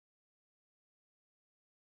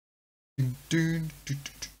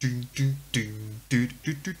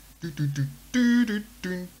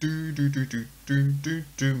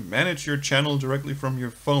Manage your channel directly from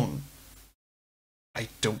your phone. I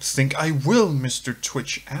don't think I will, Mr.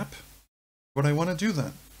 Twitch app. But I want to do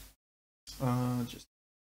that. Just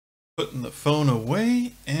putting the phone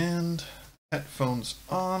away and headphones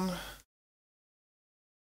on.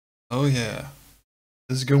 Oh yeah,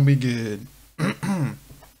 this is gonna be good.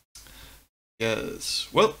 Yes,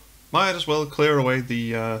 well, might as well clear away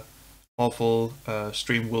the awful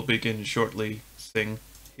stream will begin shortly thing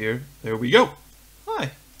here. There we go.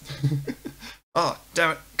 Hi. Oh,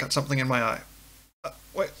 damn it, got something in my eye.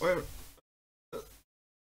 Wait.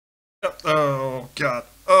 Oh, God.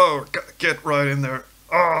 Oh, get right in there.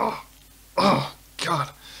 Oh,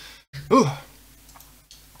 God. Ooh.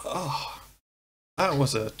 Oh, that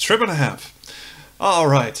was a trip and a half. All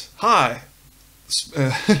right. Hi,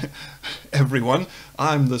 everyone.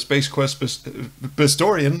 I'm the Space Quest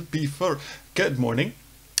historian. Good morning.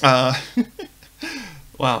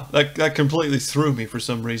 Wow, that completely threw me for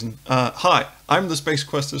some reason. Hi, I'm the Space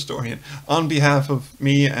Quest historian. On behalf of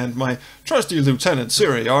me and my trusty Lieutenant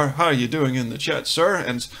Siriar, how are you doing in the chat, sir?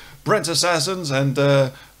 And Brent Assassins and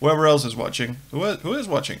whoever else is watching. Who is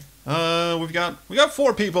watching? We got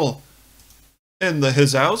 4 people in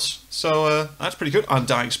his house, so that's pretty good.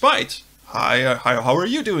 Undying Spite. Hi, how are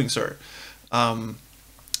you doing, sir?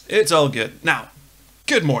 It's all good. Now,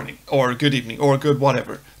 good morning, or good evening, or good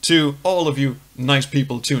whatever, to all of you nice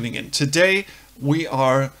people tuning in. Today, we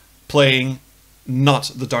are playing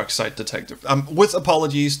not the Dark Side Detective. With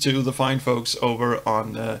apologies to the fine folks over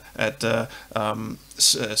on at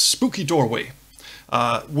Spooky Doorway.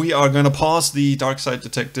 We are going to pause the Dark Side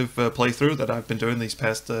Detective playthrough that I've been doing these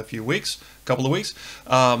past couple of weeks,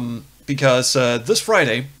 because this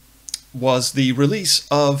Friday was the release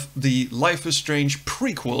of the Life is Strange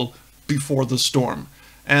prequel, Before the Storm.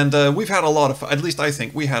 And we've had a lot of fun, at least I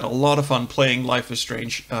think we had a lot of fun playing Life is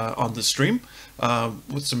Strange on the stream,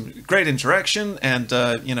 with some great interaction, and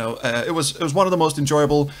you know, it was one of the most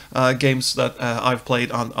enjoyable games that I've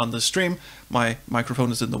played on the stream. My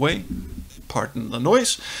microphone is in the way, pardon the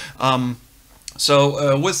noise.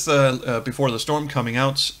 So with Before the Storm coming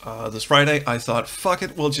out this Friday, I thought, fuck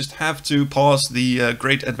it, we'll just have to pause the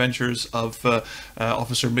great adventures of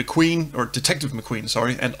Officer McQueen, or Detective McQueen,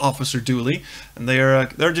 sorry, and Officer Dooley, and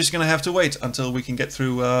they're just gonna have to wait until we can get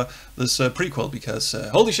through this prequel, because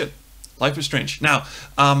holy shit, Life is Strange. Now,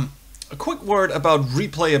 a quick word about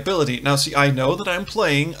replayability. Now, see, I know that I'm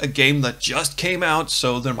playing a game that just came out,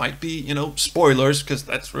 so there might be, you know, spoilers, because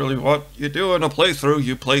that's really what you do in a playthrough.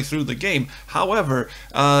 You play through the game. However,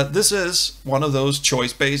 this is one of those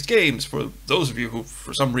choice-based games. For those of you who,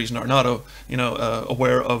 for some reason, are not,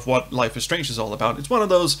 aware of what Life is Strange is all about, it's one of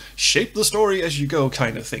those shape the story as you go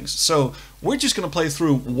kind of things. So we're just going to play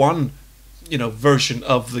through one, you know, version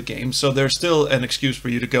of the game, so there's still an excuse for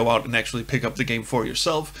you to go out and actually pick up the game for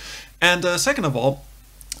yourself. And second of all,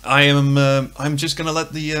 I'm just gonna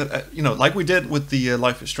let the you know, like we did with the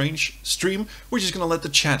Life is Strange stream, we're just gonna let the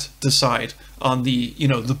chat decide on the, you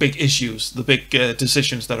know, the big issues, the big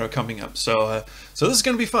decisions that are coming up. So so this is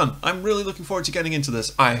gonna be fun. I'm really looking forward to getting into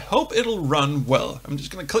this. I hope it'll run well. I'm just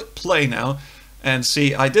gonna click play now and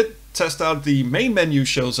see. I did test out the main menu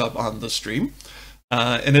shows up on the stream.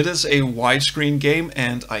 And it is a widescreen game,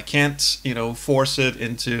 and I can't, you know, force it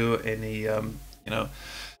into any, you know,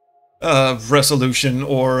 resolution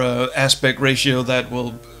or aspect ratio that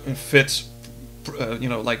will fit, you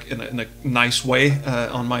know, like in a nice way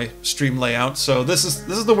on my stream layout. So this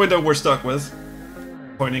is the window we're stuck with.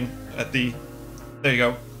 Pointing at the, there you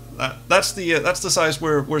go. That's the size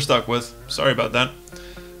we're stuck with. Sorry about that.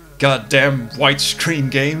 Goddamn widescreen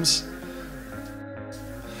games.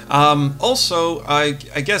 Also, I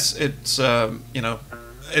guess it's, you know,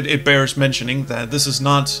 it bears mentioning that this is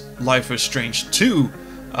not Life is Strange 2.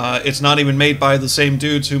 It's not even made by the same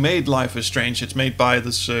dudes who made Life is Strange. It's made by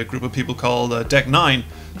this group of people called Deck 9.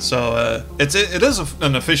 So it is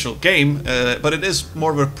an official game, but it is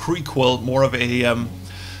more of a prequel, more of a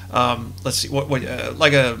let's see,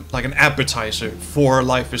 like an appetizer for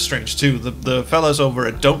Life is Strange 2. The fellas over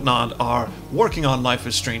at Don't Nod are working on Life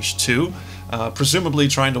is Strange 2. Presumably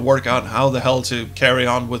trying to work out how the hell to carry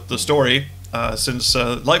on with the story, since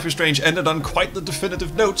Life is Strange ended on quite the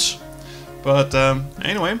definitive notes. But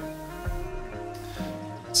anyway,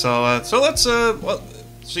 so let's well,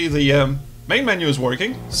 see, the main menu is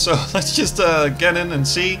working. So let's just get in and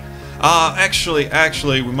see. Actually,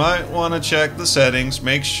 we might want to check the settings,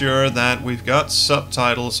 make sure that we've got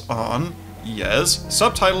subtitles on. Yes,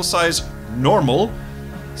 subtitle size normal.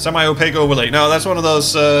 Semi-opaque overlay. No, that's one of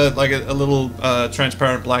those, like a little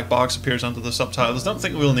transparent black box appears under the subtitles. Don't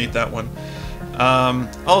think we'll need that one.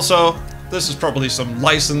 Also, this is probably some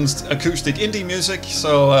licensed acoustic indie music,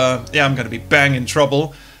 so yeah, I'm gonna be banging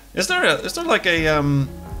trouble. Is there like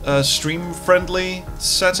a stream-friendly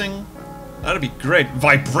setting? That'd be great.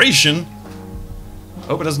 Vibration?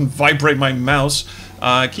 Hope it doesn't vibrate my mouse.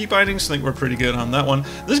 Key bindings, I think we're pretty good on that one.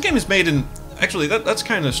 This game is made in... Actually, that's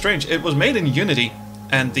kind of strange. It was made in Unity,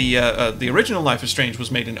 and the original Life is Strange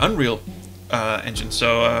was made in Unreal Engine,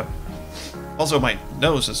 so... also, my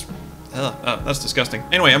nose is... that's disgusting.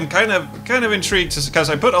 Anyway, I'm kind of intrigued because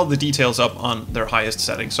I put all the details up on their highest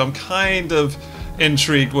setting, so I'm kind of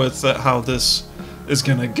intrigued with how this is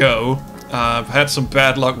gonna go. I've had some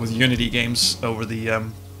bad luck with Unity games over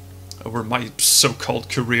the over my so-called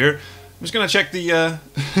career. I'm just gonna check the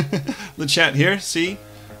the chat here. See,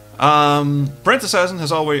 Brent Assassin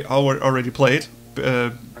has already played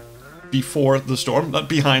before the storm, not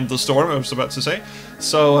behind the storm. I was about to say.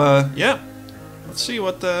 So yeah, let's see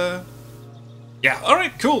what the. Yeah, all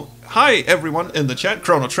right, cool. Hi everyone in the chat.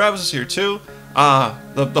 Chrono Travis is here too.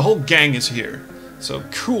 The whole gang is here. So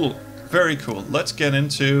cool, very cool. Let's get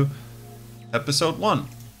into episode 1.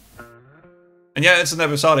 And yeah, it's an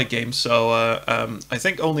episodic game, so I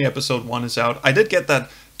think only episode 1 is out. I did get that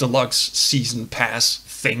deluxe season pass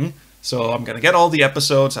thing, so I'm gonna get all the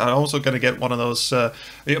episodes. I'm also gonna get one of those.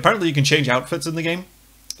 Apparently, you can change outfits in the game,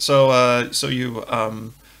 so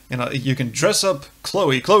you know, you can dress up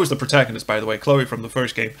Chloe. Chloe's the protagonist, by the way. Chloe from the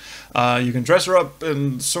first game. You can dress her up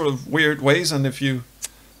in sort of weird ways, and if you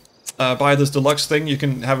buy this deluxe thing, you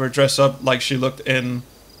can have her dress up like she looked in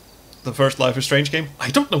the first Life is Strange game. I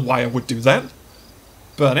don't know why I would do that.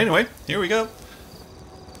 But anyway, here we go.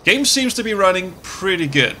 Game seems to be running pretty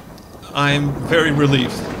good. I'm very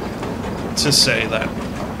relieved to say that.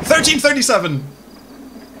 1337!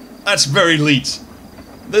 That's very elite.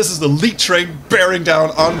 This is the elite train bearing down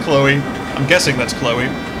on Chloe. I'm guessing that's Chloe.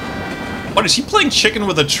 What, is she playing chicken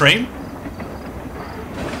with a train?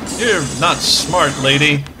 You're not smart,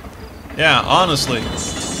 lady. Yeah, honestly.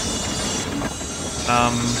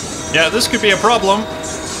 Yeah, this could be a problem.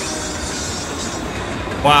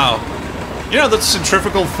 Wow. You know that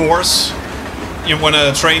centrifugal force, you know, when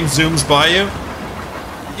a train zooms by you?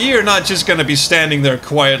 You're not just gonna be standing there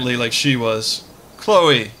quietly like she was.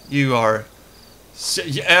 Chloe, you are...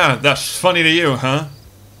 Yeah, that's funny to you, huh?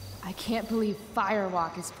 I can't believe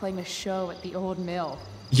Firewalk is playing a show at the old mill.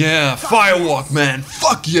 Yeah, Firewalk, man!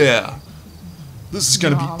 Fuck yeah! This is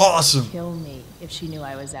gonna be awesome! Mom would kill me if she knew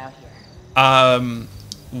I was out here.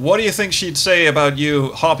 What do you think she'd say about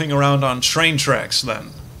you hopping around on train tracks,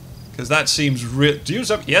 then? Because that seems real. Do you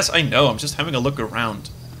have... Yes, I know. I'm just having a look around.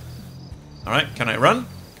 Alright, can I run?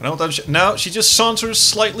 Can I hold that... No, she just saunters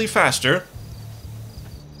slightly faster.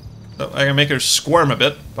 So I can make her squirm a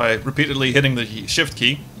bit by repeatedly hitting the shift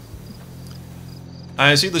key.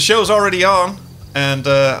 I see the show's already on, and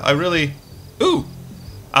I really... Ooh!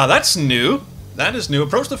 That's new. That is new.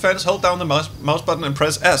 Approach the fence, hold down the mouse button, and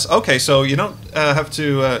press S. Okay, so you don't have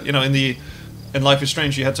to, you know, in Life is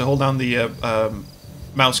Strange, you had to hold down the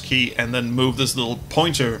mouse key and then move this little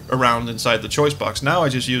pointer around inside the choice box. Now I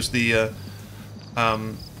just use the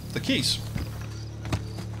keys.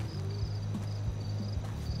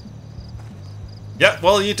 Yeah,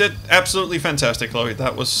 well, you did absolutely fantastic, Chloe.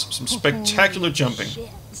 That was some spectacular jumping. Shit.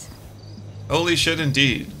 Holy shit,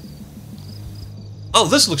 indeed. Oh,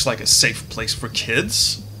 this looks like a safe place for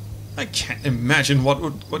kids. I can't imagine what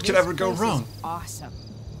could ever go wrong. Awesome.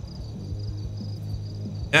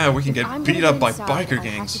 Yeah, we can get beat up by biker gangs.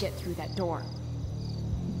 I have to get through that door.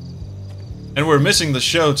 And we're missing the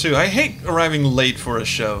show too. I hate arriving late for a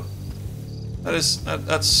show.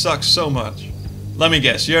 That sucks so much. Let me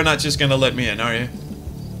guess, you're not just gonna let me in, are you?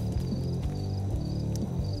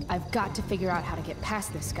 I've got to figure out how to get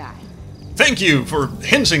past this guy. Thank you for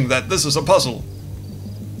hinting that this is a puzzle.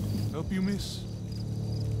 Help you, miss?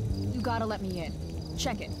 You gotta let me in.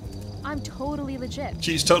 Check it. I'm totally legit.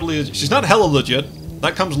 She's not hella legit.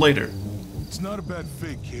 That comes later. It's not a bad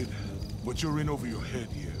fake, kid, but you're in over your head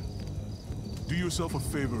here. Do yourself a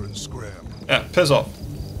favor and scram. Yeah, piss off.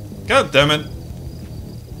 God damn it.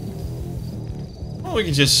 Well, we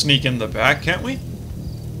can just sneak in the back, can't we?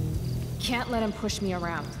 Can't let him push me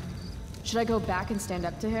around. Should I go back and stand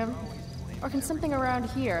up to him? Or can something around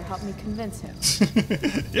here help me convince him?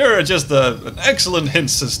 You're just an excellent hint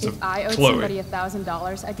system, If I owed Chloe. somebody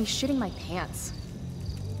 $1,000, I'd be shitting my pants.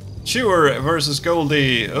 Chewer versus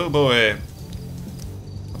Goldie. Oh boy.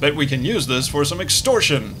 I bet we can use this for some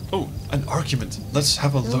extortion. Oh, an argument. Let's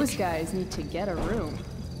have a look. Those guys need to get a room.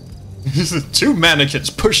 Two mannequins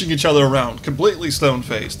pushing each other around, completely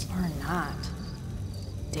stone-faced. Or not.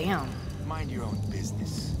 Damn. Mind your own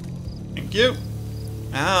business. Thank you.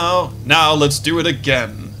 Ow. Now let's do it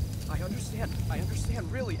again. I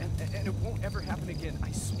understand, really, and it won't ever happen again,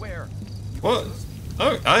 I swear. What?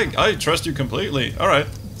 Oh, I trust you completely. Alright,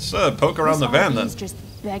 let's poke around the van then. He's just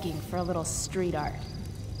begging for a little street art.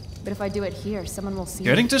 But if I do it here, someone will see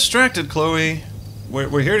Getting me. distracted, Chloe.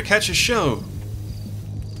 We're here to catch a show.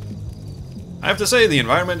 I have to say, the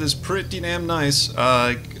environment is pretty damn nice.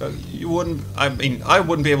 I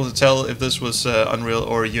wouldn't be able to tell if this was Unreal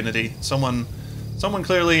or Unity. Someone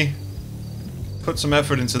clearly put some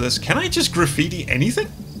effort into this. Can I just graffiti anything?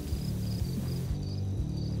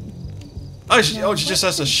 Oh, she just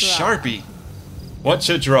has a Sharpie. What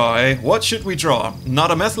to draw, eh? What should we draw?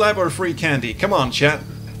 Not a meth lab or free candy? Come on, chat.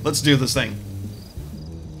 Let's do this thing.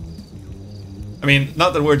 I mean,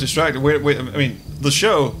 not that we're distracted. I mean, the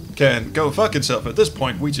show can go fuck itself. At this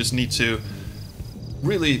point, we just need to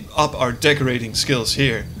really up our decorating skills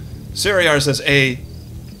here. Seriar says A.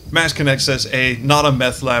 Max Connect says A. Not a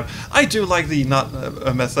meth lab. I do like the not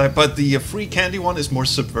a meth lab, but the free candy one is more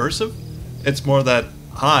subversive. It's more that,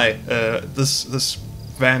 hi, this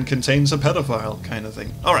van contains a pedophile kind of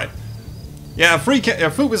thing. All right. Yeah,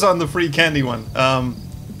 Foop is on the free candy one.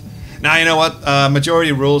 Now, you know what?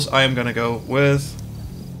 Majority rules, I am gonna go with...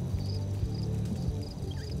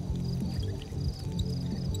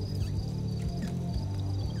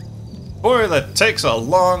 Boy, that takes a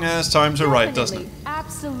long-ass time to write, doesn't it?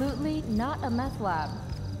 Absolutely not a meth lab.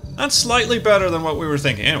 That's slightly better than what we were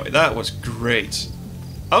thinking. Anyway, that was great.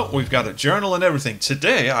 Oh, we've got a journal and everything.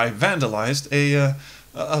 Today, I vandalized a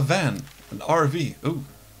van, an RV. Ooh.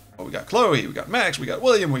 Oh, we got Chloe, we got Max, we got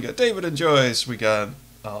William, we got David and Joyce, we got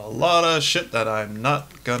a lot of shit that I'm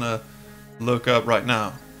not gonna look up right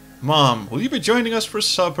now. Mom, will you be joining us for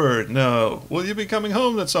supper? No. Will you be coming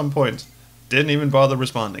home at some point? Didn't even bother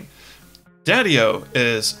responding. Daddy-O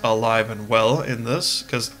is alive and well in this,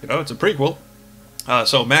 because, you know, it's a prequel.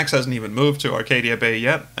 So Max hasn't even moved to Arcadia Bay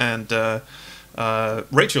yet, and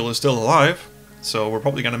Rachel is still alive, so we're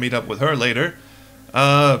probably going to meet up with her later.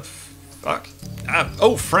 Fuck.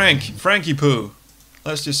 Oh, Frankie Poo.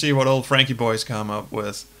 Let's just see what old Frankie boy's come up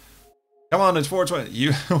with. Come on, it's 420.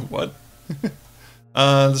 You, what?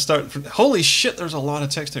 Let's start. Holy shit, there's a lot of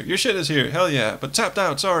text here. Your shit is here, hell yeah, but tapped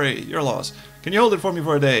out, sorry, your loss. Can you hold it for me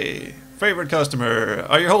for a day? Favorite customer,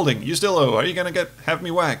 are you holding? You still owe, are you gonna have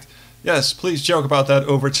me whacked? Yes, please joke about that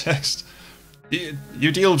over text.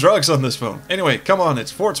 You deal drugs on this phone. Anyway, come on,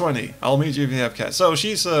 it's 420. I'll meet you if you have cash. So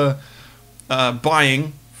she's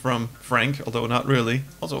buying from Frank, although not really.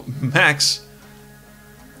 Also, Max.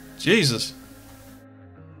 Jesus.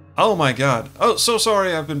 Oh my god. Oh, so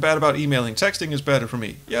sorry, I've been bad about emailing. Texting is better for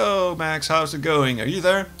me. Yo, Max, how's it going? Are you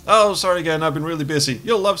there? Oh, sorry again, I've been really busy.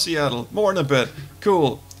 You'll love Seattle. More in a bit.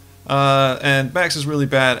 Cool. And Max is really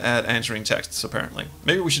bad at answering texts, apparently.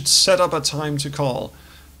 Maybe we should set up a time to call.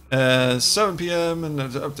 7 p.m. and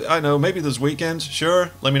I know, maybe this weekend.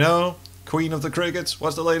 Sure, let me know. Queen of the Crickets,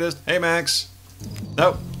 what's the latest? Hey, Max.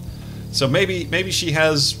 Nope. So maybe she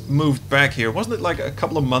has moved back here. Wasn't it like a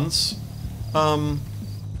couple of months?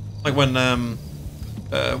 Like when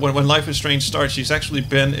Life is Strange starts, she's actually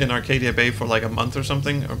been in Arcadia Bay for like a month or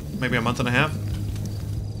something, or maybe a month and a half.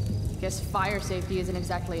 Guess fire safety isn't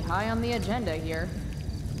exactly high on the agenda here.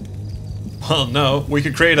 Well, no, we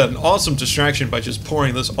could create an awesome distraction by just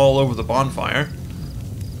pouring this all over the bonfire.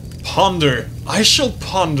 Ponder. I shall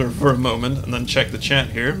ponder for a moment and then check the chat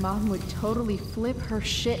here. Mom would totally flip her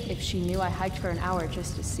shit if she knew I hiked for an hour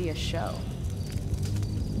just to see a show.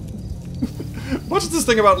 What's this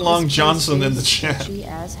thing about Long This Johnson place in the is chat? sketchy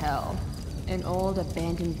as hell. An old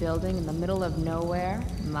abandoned building in the middle of nowhere,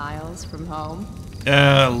 miles from home.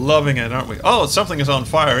 Yeah, loving it, aren't we? Oh, something is on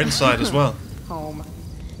fire inside as well. Home.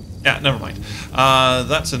 Yeah, never mind.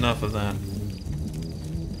 That's enough of that.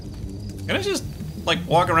 Can I just, like,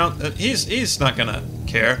 walk around? He's not gonna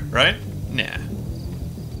care, right? Nah.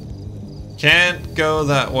 Can't go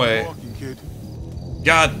that way. Walking, kid.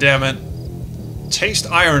 God damn it. Taste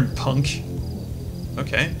iron, punk.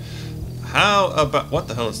 Okay. How about... What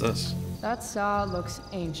the hell is this? That saw looks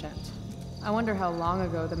ancient. I wonder how long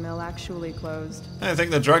ago the mill actually closed. I think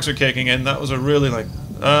the drugs are kicking in. That was a really, like...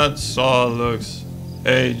 That saw looks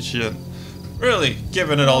ancient. Really,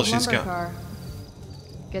 giving it all she's got. Car.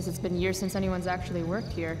 Guess it's been years since anyone's actually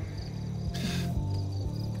worked here.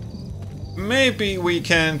 Maybe we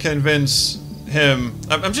can convince him...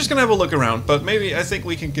 I'm just gonna have a look around, but maybe I think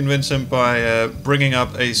we can convince him by bringing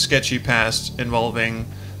up a sketchy past involving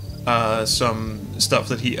some stuff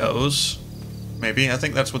that he owes. maybe. I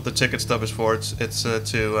think that's what the ticket stub is for. It's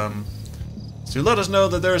to let us know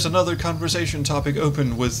that there's another conversation topic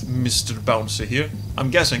open with Mr. Bouncer here. I'm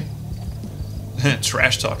guessing.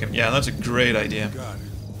 Trash talk him. Yeah, that's a great idea. Got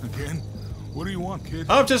it. Again? What do you want, kid?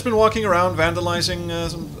 I've just been walking around vandalizing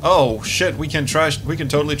some... Oh, shit, we can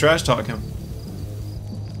totally trash talk him.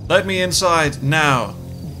 Let me inside, now.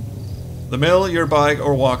 The mill, your bike,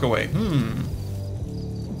 or walk away.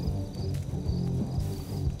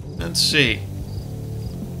 Let's see.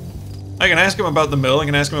 I can ask him about the mill, I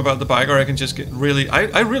can ask him about the bike, or I can just get really...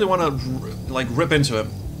 I really want to, like, rip into him.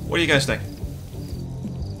 What do you guys think?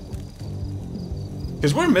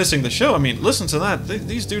 Because we're missing the show. I mean, listen to that.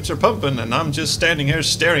 These dudes are pumping, and I'm just standing here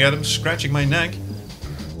staring at them, scratching my neck.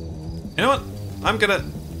 You know what? I'm gonna...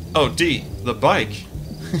 Oh, D. The bike.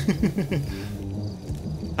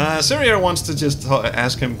 Syria wants to just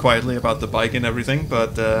ask him quietly about the bike and everything,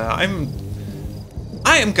 but I'm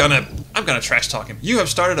gonna trash talk him. You have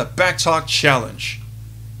started a backtalk challenge.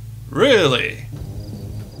 Really?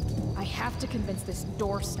 I have to convince this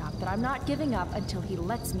doorstop that I'm not giving up until he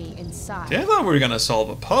lets me inside. Yeah, I thought we were gonna solve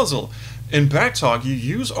a puzzle. In backtalk, you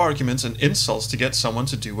use arguments and insults to get someone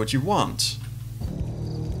to do what you want.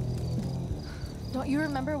 Don't you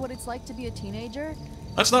remember what it's like to be a teenager?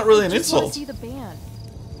 That's not really an I just wanna insult. see the band.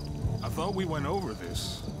 I thought we went over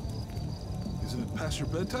this. Isn't it past your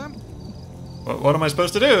bedtime? What am I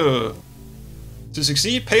supposed to do? To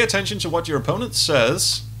succeed, pay attention to what your opponent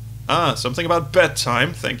says. Ah, something about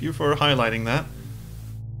bedtime. Thank you for highlighting that.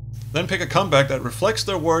 Then pick a comeback that reflects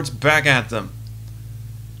their words back at them.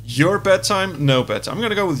 Your bedtime? No bedtime. I'm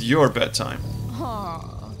gonna go with your bedtime.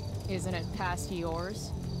 Aw, isn't it past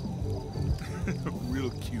yours?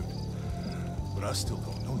 Real cute. But I still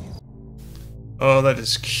don't know you. Oh, that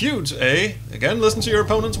is cute, eh? Again, listen to your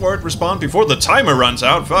opponent's word. Respond before the timer runs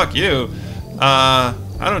out. Fuck you. I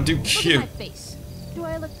don't do cute. Look at my face. Do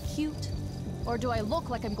I look cute? Or do I look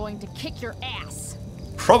like I'm going to kick your ass?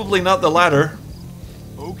 Probably not the latter.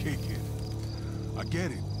 Okay, kid. I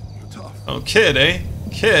get it. You're tough. Oh, kid, eh?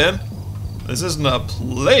 Kid? This isn't a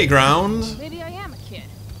playground. Maybe I am a kid.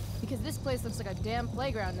 Because this place looks like a damn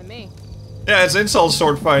playground to me. Yeah, it's insult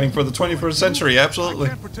sword fighting for the 21st century, absolutely. I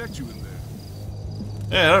can't protect you in there.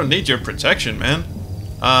 Yeah, I don't need your protection, man.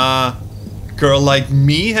 Girl like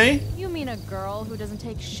me, hey? You mean a girl who doesn't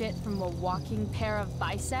take shit from a walking pair of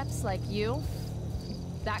biceps like you?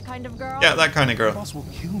 That kind of girl? Yeah, that kind of girl. Boss will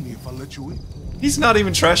kill me if I let you in. He's not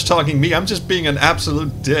even trash talking me, I'm just being an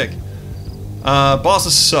absolute dick.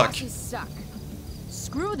 Bosses suck. Bosses suck.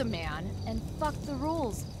 Screw the man and fuck the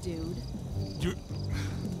rules, dude.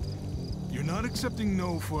 You're not accepting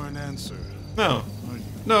no for an answer. No. Are you?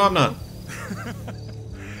 No, I'm not.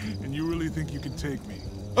 And you really think you can take me?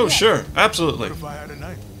 Oh, sure, absolutely. What if I had a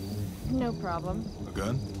knife? No problem. A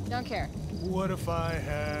gun? Don't care. What if I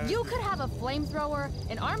had... You could have a flamethrower,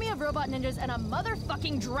 an army of robot ninjas, and a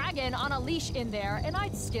motherfucking dragon on a leash in there, and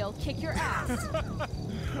I'd still kick your ass.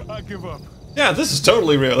 I give up. Yeah, this is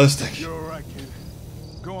totally realistic. You're alright, kid.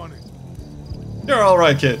 Go on in. You're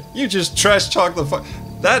alright, kid. You just trash talk the fuck.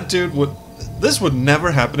 That dude would... This would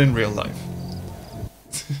never happen in real life.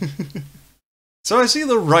 So I see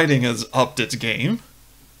the writing has upped its game.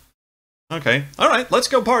 Okay, alright, let's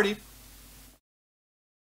go party.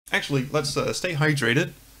 Actually, let's stay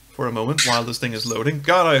hydrated for a moment while this thing is loading.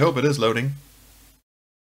 God, I hope it is loading.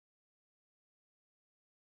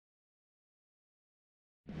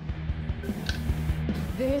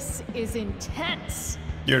 This is intense.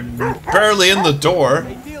 You're barely in the door.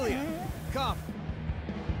 Hey, Delia, come.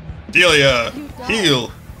 Delia,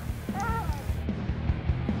 heal.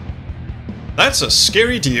 That's a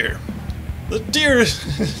scary deer. The deer...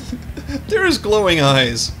 Deer has glowing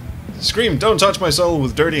eyes. Scream, don't touch my soul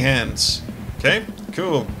with dirty hands. Okay,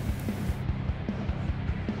 cool.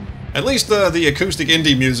 At least the acoustic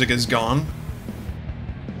indie music is gone.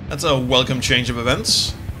 That's a welcome change of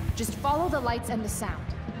events. Just follow the lights and the sound.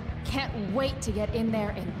 Can't wait to get in there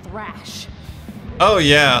and thrash. Oh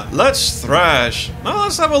yeah, let's thrash. Now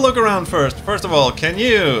let's have a look around first. First of all, can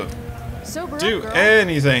you Sober do up, girl.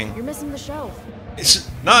 anything? You're missing the show.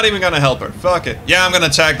 It's not even gonna help her. Fuck it. Yeah, I'm gonna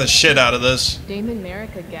tag the shit out of this. Damon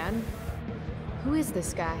Merrick again? Who is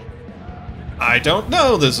this guy? I don't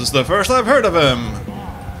know. This is the first I've heard of him.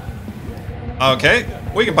 Okay,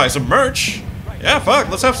 we can buy some merch. Yeah, fuck,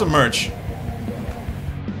 let's have some merch.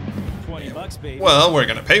 $20, baby. Well, we're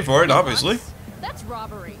gonna pay for it, obviously. That's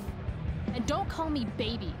robbery. And don't call me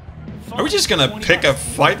baby. Are we just gonna pick a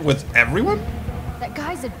fight with everyone? That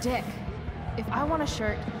guy's a dick. If I want a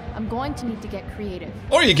shirt, I'm going to need to get creative.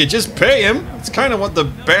 Or you could just pay him. It's kind of what the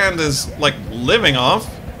band is, like, living off.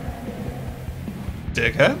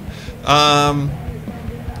 Dickhead.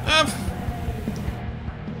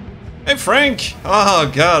 Hey, Frank!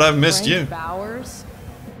 Oh, God, I've missed Frank you. Bowers?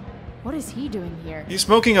 What is he doing here? He's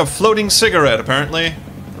smoking a floating cigarette, apparently.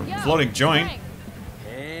 Yo, Floating joint. Frank.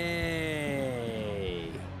 Hey.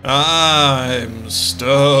 I'm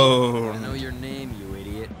stoned. I know your name, you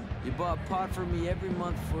idiot. You bought pot for me every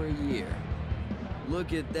month for a year.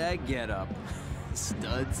 Look at that getup.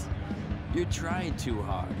 Studs. You're trying too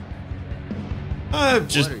hard. I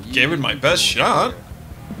just What are you gave it my doing best shot. here?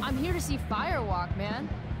 I'm here to see Firewalk, man.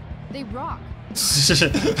 They rock. How'd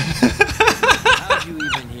you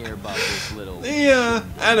even hear about this little... The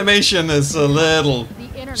animation is a little The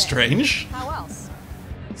internet. strange. How else?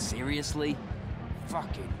 Seriously?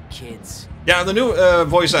 Fucking kids. Yeah, the new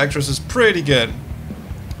voice actress is pretty good.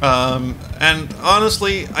 And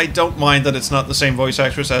honestly, I don't mind that it's not the same voice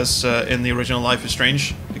actress as in the original Life is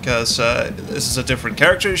Strange, because this is a different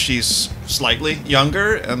character. She's slightly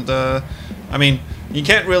younger, and I mean, you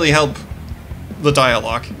can't really help the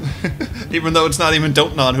dialogue, even though it's not even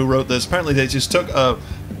Dontnod who wrote this. Apparently, they just took a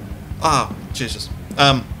Jesus.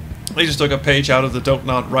 They just took a page out of the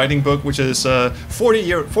Dontnod writing book, which is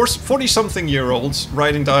 40-something-year-olds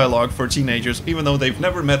writing dialogue for teenagers, even though they've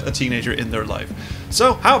never met a teenager in their life.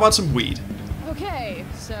 So, how about some weed? Okay,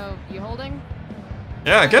 so you holding?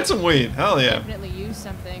 Yeah, get some weed. Hell yeah. Definitely use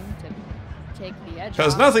something to take the edge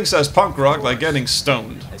Because off. nothing says punk rock like getting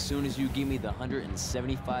stoned. As soon as you give me the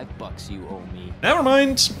 $175 you owe me. Never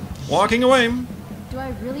mind. Walking away. Do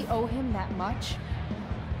I really owe him that much?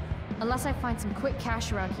 Unless I find some quick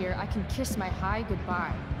cash around here, I can kiss my high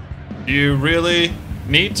goodbye. You really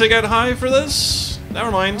need to get high for this? Never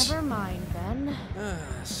mind. Never mind, then.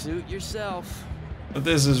 Suit yourself. But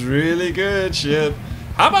this is really good shit.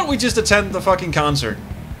 How about we just attend the fucking concert?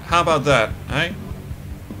 How about that, eh?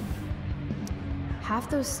 Half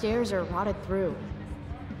those stairs are rotted through.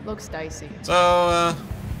 Looks dicey. So,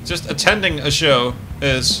 just attending a show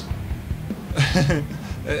is...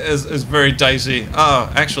 is very dicey.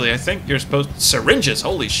 Oh, actually, I think you're supposed... Syringes,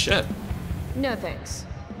 holy shit. No thanks.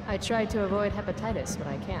 I tried to avoid hepatitis, but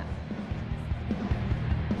I can't.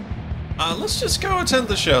 Let's just go attend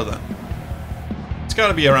the show, then. It's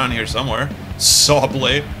gotta be around here somewhere. Saw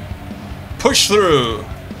blade. Push through.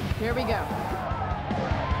 Here we go.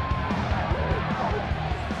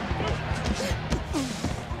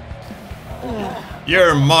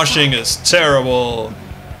 Your moshing is terrible.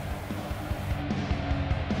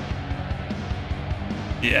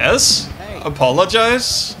 Yes? Hey.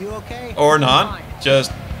 Apologize? You okay? Or not?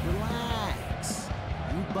 Just... Relax.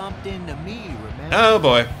 You bumped into me, remember? Oh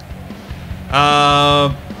boy.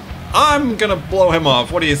 I'm gonna blow him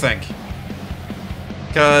off. What do you think?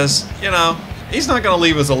 Because, you know, he's not gonna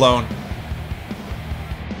leave us alone.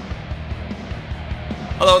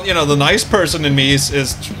 Although, you know, the nice person in me is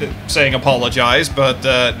saying apologize, but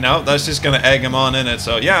no, that's just gonna egg him on in it.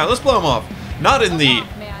 So yeah, let's blow him off. Not in the...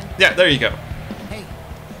 Off, man. Yeah, there you go. Hey,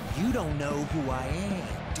 you don't know who I am,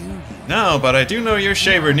 do you? No, but I do know your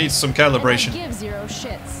shaver needs some And I calibration. give zero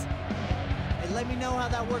shits. Hey, let me know how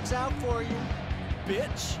that works out for you,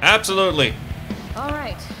 bitch. Absolutely. All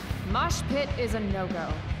right, mosh pit is a no-go.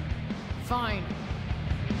 Fine.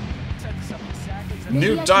 Set this up exactly as I- New Maybe I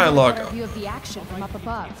can get a dialogue. better view of the action from up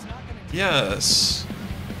above. Yes.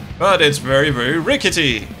 But it's very, very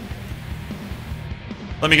rickety.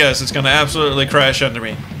 Let me guess, it's gonna absolutely crash under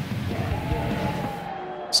me.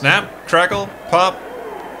 Snap, crackle, pop.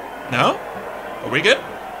 No? Are we good?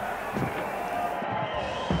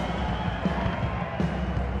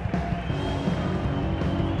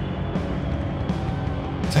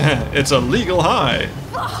 It's a legal high.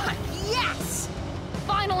 Fuck, yes!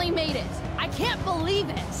 Finally made it. I can't believe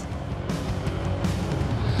it.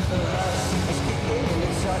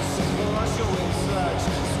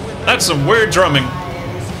 That's some weird drumming.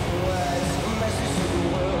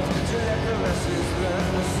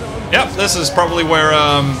 Yep, this is probably where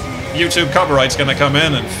YouTube copyright's gonna come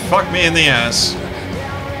in and fuck me in the ass.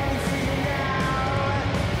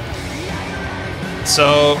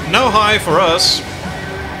 So, no high for us.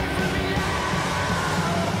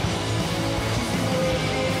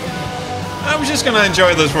 I'm just gonna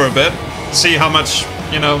enjoy this for a bit. See how much,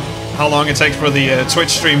 you know, how long it takes for the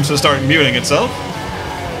Twitch stream to start muting itself.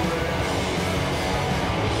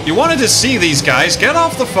 You wanted to see these guys, get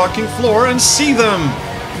off the fucking floor and see them!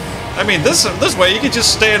 I mean, this way you could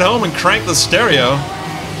just stay at home and crank the stereo.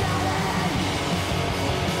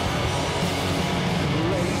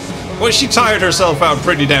 Well, she tired herself out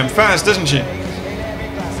pretty damn fast, didn't she?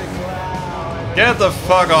 Get the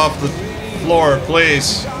fuck off the floor,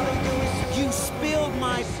 please. You spilled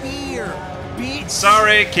my beer, bitch.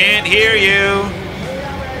 Sorry, can't hear you.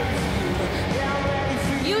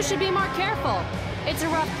 should be more careful. It's a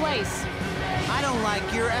rough place. I don't like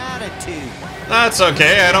your attitude. That's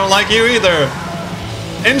okay, I don't like you either.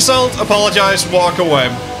 Insult, apologize, walk away.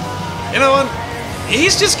 You know what?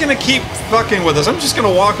 He's just gonna keep fucking with us. I'm just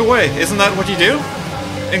gonna walk away. Isn't that what you do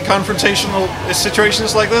in confrontational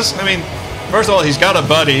situations like this? I mean, first of all, he's got a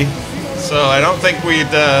buddy, so I don't think we'd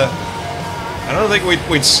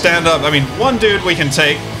stand up. I mean, one dude we can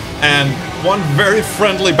take, and one very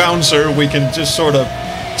friendly bouncer we can just sort of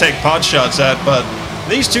take pot shots at, but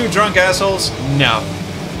these two drunk assholes, no.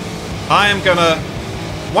 I am gonna...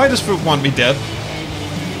 Why does Fook want me dead?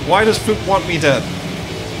 Why does Fook want me dead?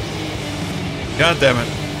 God damn it.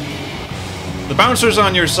 The bouncer's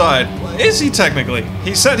on your side. Is he technically?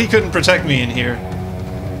 He said he couldn't protect me in here.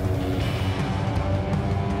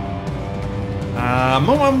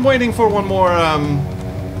 I'm waiting for one more,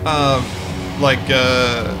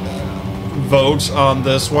 vote on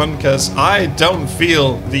this one, because I don't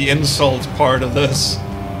feel the insult part of this.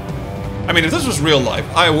 I mean, if this was real life,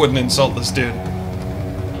 I wouldn't insult this dude.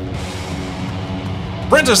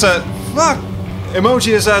 Brinta said, fuck!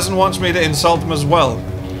 Emoji Assassin wants me to insult him as well.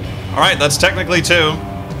 Alright, that's technically 2.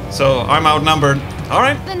 So, I'm outnumbered.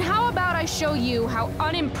 Alright. Then how about I show you how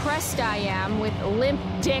unimpressed I am with limp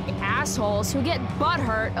dick assholes who get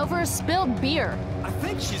butthurt over a spilled beer. I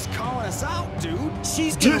think she's calling us out, dude.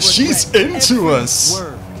 She's gonna She's regret into every us.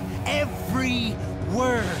 Word. Every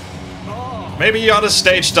word. Maybe you ought to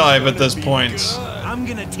stage dive at this point. I'm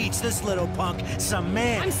gonna teach this little punk some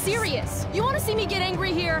man. I'm serious. You want to see me get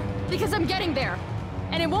angry here? Because I'm getting there.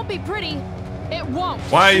 And it won't be pretty. It won't.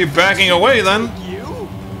 Why are you backing away then? You?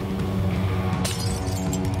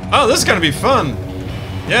 Oh, this is gonna be fun.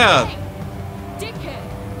 Yeah. Hey, dickhead.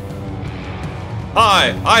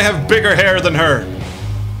 Hi, I have bigger hair than her.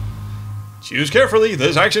 Choose carefully,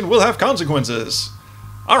 this action will have consequences.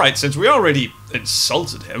 Alright, since we already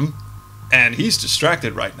insulted him, and he's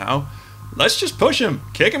distracted right now, let's just push him.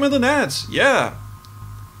 Kick him in the nads. Yeah.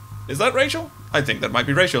 Is that Rachel? I think that might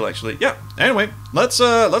be Rachel, actually. Yeah. Anyway, let's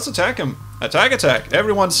attack him. Attack.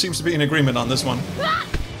 Everyone seems to be in agreement on this one.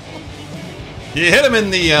 You hit him in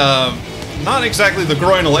the, not exactly the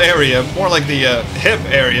groinal area, more like the hip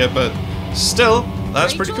area, but still,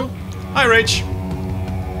 that's pretty cool. Hi, Rach.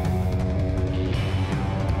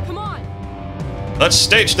 Come on. Let's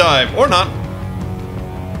stage dive, or not.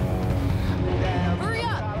 Hurry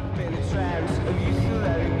up.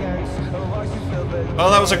 Oh,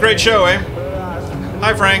 that was a great show, eh?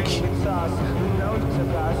 Hi, Frank. Let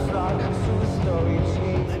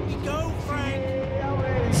me go, Frank.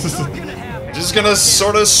 Not gonna happen. Just gonna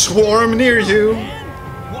sort of swarm near you.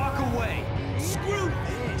 Walk away. Screw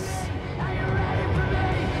this.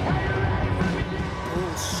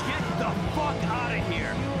 Get the fuck out of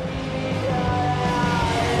here.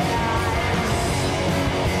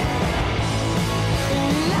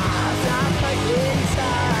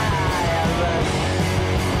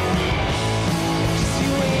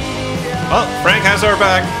 Well, Frank has our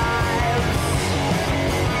back.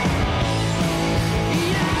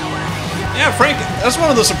 Yeah, Frank, that's one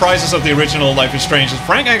of the surprises of the original Life is Strange, is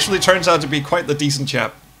Frank actually turns out to be quite the decent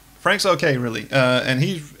chap. Frank's okay, really. And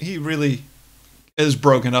he really is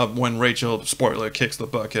broken up when Rachel, spoiler, kicks the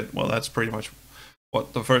bucket. Well, that's pretty much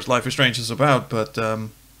what the first Life is Strange is about, but, so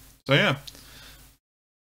yeah.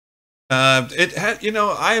 It had, you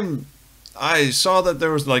know, I saw that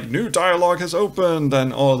there was, like, new dialogue has opened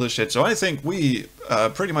and all this shit, so I think we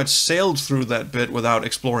pretty much sailed through that bit without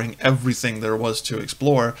exploring everything there was to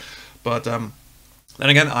explore. But then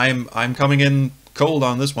again, I'm coming in cold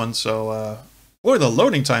on this one, so boy, the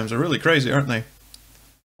loading times are really crazy, aren't they?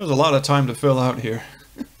 There's a lot of time to fill out here.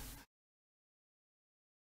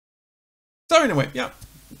 So anyway, yeah,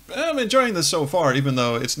 I'm enjoying this so far, even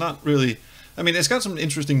though it's not really. I mean, it's got some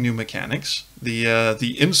interesting new mechanics.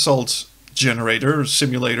 The insult generator,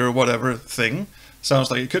 simulator, whatever thing sounds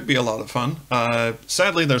like it could be a lot of fun.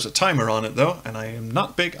 Sadly, there's a timer on it though, and I am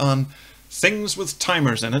not big on things with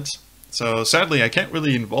timers in it. So sadly, I can't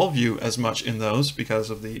really involve you as much in those because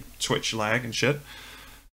of the Twitch lag and shit.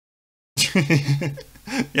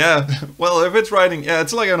 Yeah, well, if it's writing, yeah,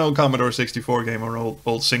 it's like an old Commodore 64 game or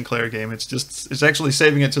old Sinclair game. It's actually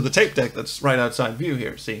saving it to the tape deck that's right outside view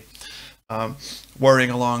here. See, whirring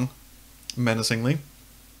along menacingly.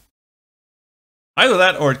 Either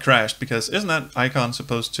that or it crashed, because isn't that icon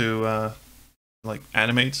supposed to like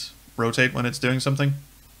animate, rotate when it's doing something?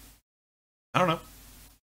 I don't know.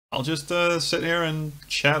 I'll just sit here and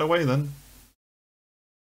chat away then.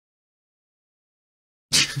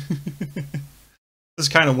 This is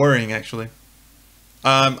kind of worrying, actually.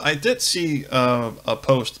 I did see a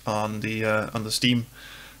post on the Steam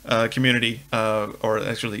community, or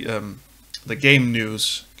actually the game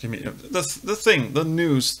news community, the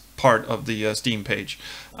news part of the Steam page,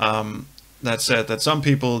 that said that some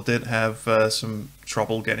people did have some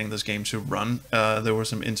trouble getting this game to run. There were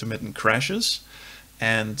some intermittent crashes,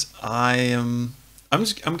 and I'm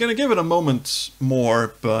gonna give it a moment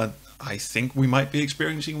more, but I think we might be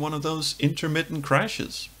experiencing one of those intermittent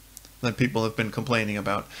crashes that people have been complaining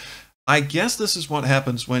about. I guess this is what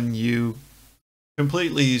happens when you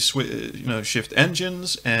completely shift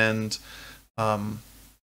engines and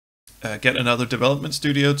get another development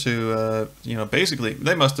studio to basically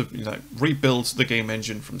they must have rebuilt the game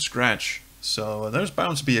engine from scratch. So there's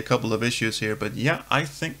bound to be a couple of issues here, but yeah, I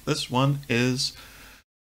think this one is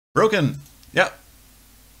broken. Yeah.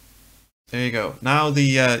 There you go. Now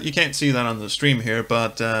the you can't see that on the stream here,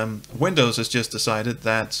 but Windows has just decided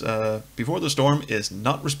that Before the Storm is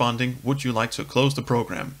not responding. Would you like to close the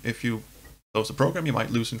program? If you close the program, you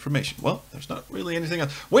might lose information. Well, there's not really anything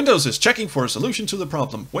else. Windows is checking for a solution to the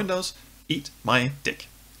problem. Windows, eat my dick.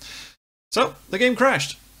 So the game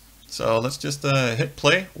crashed. So let's just hit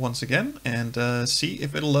play once again and see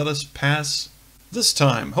if it'll let us pass this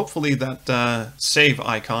time. Hopefully that save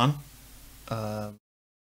icon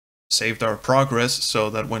saved our progress, so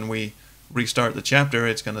that when we restart the chapter,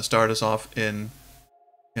 it's going to start us off in,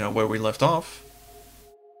 where we left off.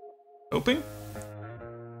 Hoping.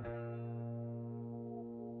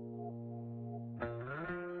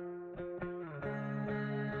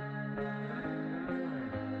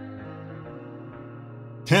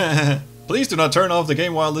 Please do not turn off the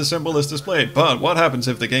game while this symbol is displayed. But what happens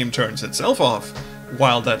if the game turns itself off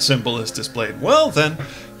while that symbol is displayed? Well, then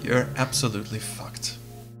you're absolutely fucked.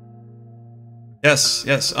 Yes,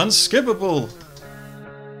 unskippable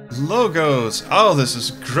logos. Oh, this is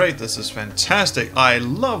great. This is fantastic. I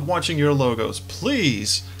love watching your logos.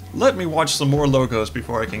 Please let me watch some more logos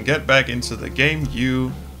before I can get back into the game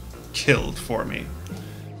you killed for me.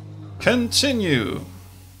 Continue.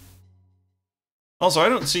 Also, I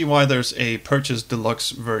don't see why there's a purchase deluxe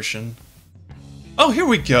version. Oh, here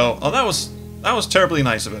we go. Oh, that was terribly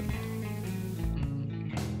nice of it.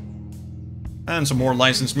 And some more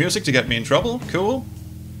licensed music to get me in trouble. Cool.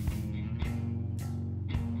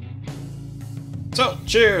 So,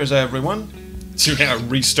 cheers everyone. Yeah,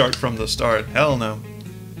 restart from the start. Hell no.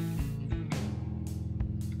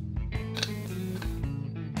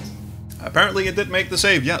 Apparently it did make the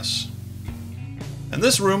save, yes. And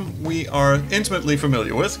this room we are intimately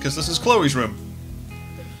familiar with, because this is Chloe's room.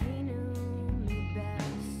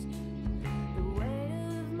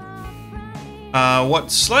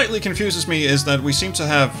 What slightly confuses me is that we seem to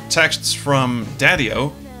have texts from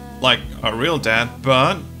Daddy-O, like our real dad,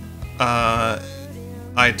 but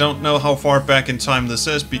I don't know how far back in time this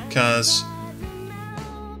is, because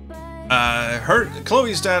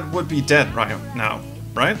Chloe's dad would be dead right now,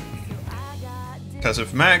 right? Because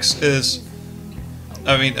if Max is...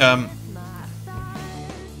 her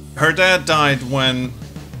dad died when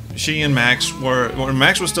she and Max were... when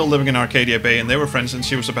Max was still living in Arcadia Bay, and they were friends since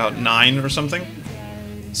she was about 9 or something.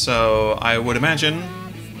 So I would imagine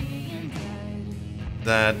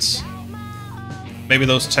that maybe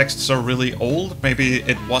those texts are really old. Maybe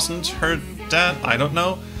it wasn't her dad. I don't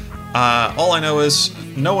know. All I know is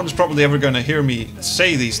no one's probably ever going to hear me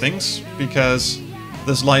say these things, because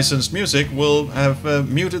this licensed music will have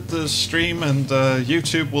muted the stream, and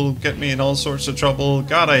YouTube will get me in all sorts of trouble.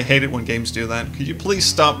 God, I hate it when games do that. Could you please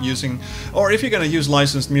stop using... or if you're going to use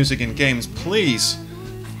licensed music in games, please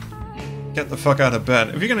get the fuck out of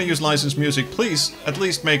bed. If you're going to use licensed music, please at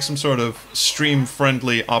least make some sort of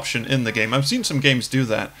stream-friendly option in the game. I've seen some games do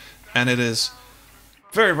that, and it is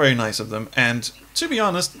very, very nice of them. And to be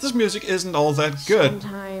honest, this music isn't all that good.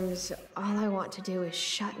 Sometimes all I want to do is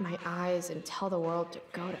shut my eyes and tell the world to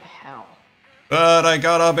go to hell. But I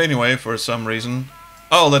got up anyway for some reason.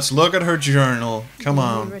 Oh, let's look at her journal. Come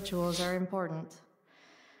on. Rituals are important,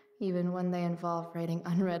 even when they involve writing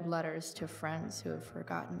unread letters to friends who have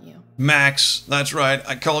forgotten you. Max, that's right.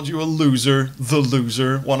 I called you a loser. The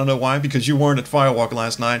loser. Want to know why? Because you weren't at Firewalk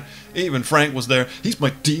last night. Even Frank was there. He's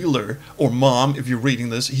my dealer. Or Mom, if you're reading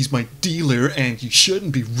this, he's my dealer, and you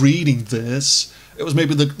shouldn't be reading this. It was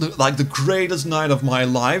maybe the greatest night of my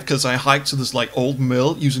life, because I hiked to this old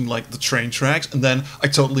mill using the train tracks, and then I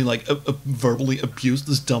totally verbally abused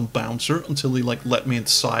this dumb bouncer until he let me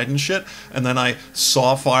inside and shit. And then I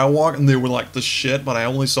saw Firewalk, and they were the shit, but I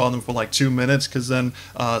only saw them for 2 minutes, because then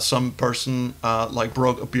some person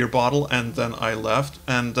broke a beer bottle, and then I left.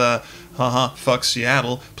 And fuck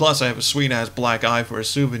Seattle. Plus I have a sweet ass black eye for a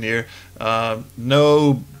souvenir.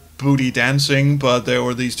 No booty dancing, but there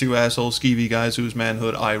were these two asshole skeevy guys whose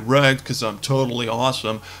manhood I wrecked because I'm totally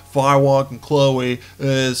awesome. Firewalk and Chloe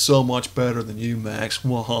is so much better than you, Max.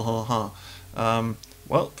 Wahahaha.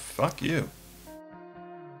 Well, fuck you.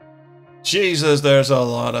 Jesus, there's a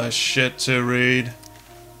lot of shit to read.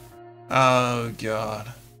 Oh,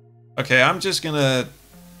 God. Okay, I'm just gonna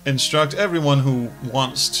instruct everyone who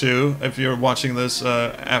wants to, if you're watching this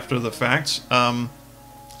after the fact,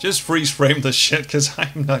 just freeze frame the shit, because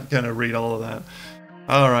I'm not gonna read all of that.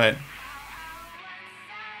 Alright.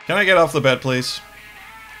 Can I get off the bed, please?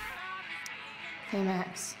 Hey,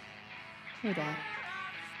 Max. Hey, Dad.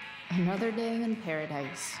 Another day in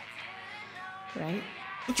paradise. Right?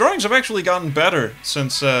 The drawings have actually gotten better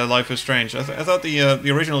since Life is Strange. I thought the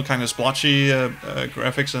original kind of splotchy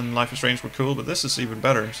graphics in Life is Strange were cool, but this is even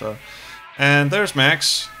better. So, and there's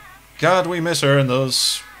Max. God, we miss her and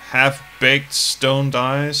those half-baked stoned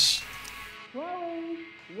eyes. Chloe,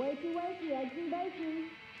 wakey, wakey, eggsy, bakey.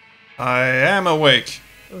 I am awake.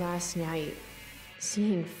 Last night,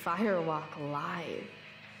 seeing Firewalk live.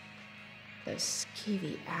 Those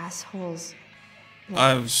skeevy assholes.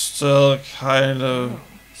 I'm still kind of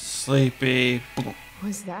sleepy.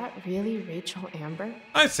 Was that really Rachel Amber?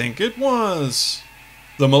 I think it was.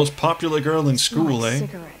 The most popular girl in school, Like eh?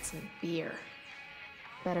 cigarettes and beer.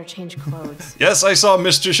 Better change clothes. Yes, I saw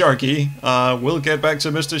Mr. Sharky. We'll get back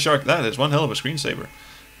to Mr. Shark. That is one hell of a screensaver.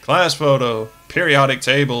 Class photo. Periodic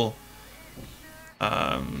table.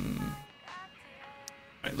 Right,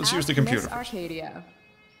 let's use the computer. Miss Arcadia.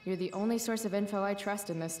 You're the only source of info I trust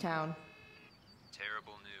in this town.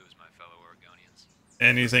 Terrible news, my fellow Oregonians.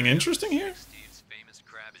 Anything interesting here? Steve's famous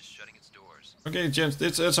crab is shutting its doors. Okay, gents,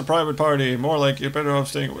 it's a private party. More like you're better off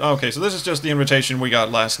staying. Okay, so this is just the invitation we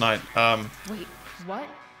got last night. Wait, what?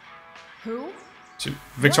 Who?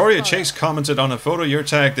 Victoria What Chase commented on a photo you're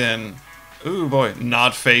tagged in. Ooh boy,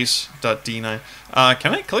 nodface.d9.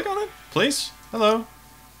 Can I click on it, please? Hello.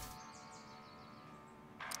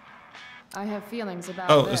 I have feelings about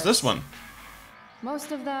Oh, is this one?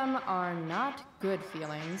 Most of them are not good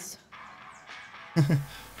feelings.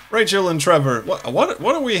 Rachel and Trevor. What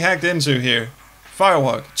are we hacked into here?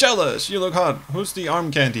 Firewalk. Jealous. You look hot. Who's the arm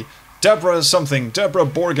candy? Deborah something. Deborah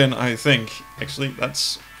Borgen, I think. Actually,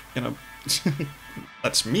 that's, you know,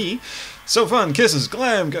 that's me. So fun. Kisses.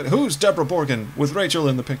 Glam. Good. Who's Deborah Borgen with Rachel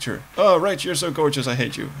in the picture? Oh, Rach, you're so gorgeous. I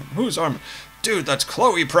hate you. Who's arm? Dude, that's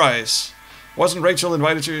Chloe Price. Wasn't Rachel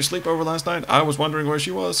invited to your sleepover last night? I was wondering where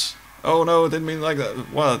she was. Oh no, didn't mean like that.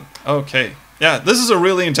 What? Okay. Yeah, this is a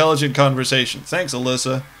really intelligent conversation. Thanks,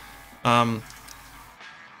 Alyssa. I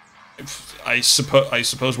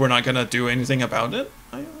suppose we're not gonna do anything about it.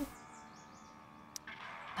 Dad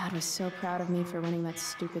was so proud of me for winning that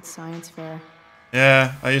stupid science fair.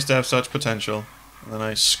 Yeah, I used to have such potential. And then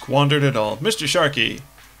I squandered it all. Mr. Sharky.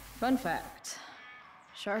 Fun fact.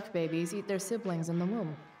 Shark babies eat their siblings in the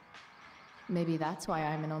womb. Maybe that's why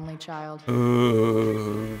I'm an only child.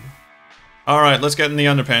 Ooh. Alright, let's get in the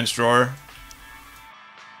underpants drawer.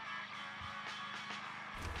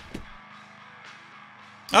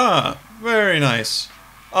 Ah, very nice.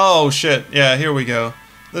 Oh shit, yeah, here we go.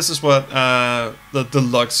 This is what the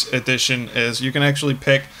deluxe edition is. You can actually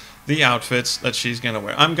pick the outfits that she's gonna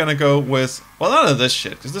wear. I'm gonna go with, well, none of this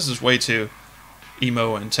shit, because this is way too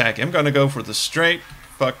emo and tacky. I'm gonna go for the straight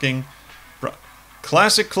fucking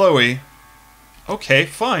classic Chloe. Okay,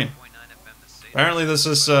 fine. Apparently this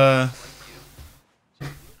is the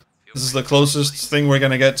closest thing we're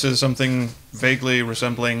gonna get to something vaguely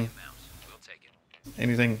resembling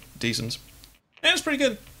anything decent. And it's pretty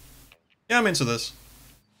good. Yeah, I'm into this.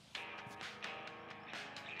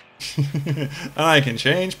 And I can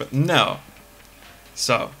change, but no.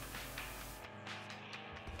 So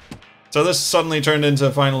this suddenly turned into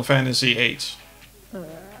Final Fantasy VIII.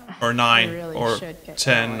 Or 9, really or should get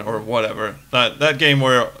 10, going. or whatever. That game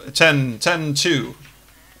where 10-2,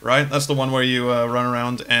 right? That's the one where you run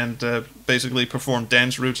around and basically perform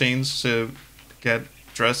dance routines to get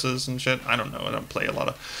dresses and shit. I don't know. I don't play a lot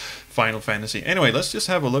of Final Fantasy. Anyway, let's just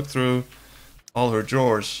have a look through all her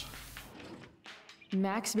drawers.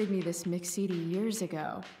 Max made me this mix CD years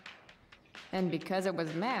ago. And because it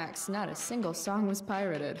was Max, not a single song was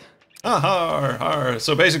pirated. Ah, har.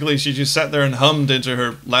 So basically, she just sat there and hummed into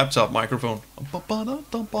her laptop microphone.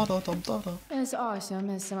 As awesome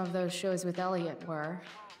as some of those shows with Elliot were,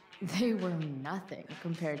 they were nothing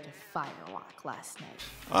compared to Firewalk last night.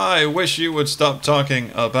 I wish you would stop talking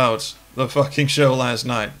about the fucking show last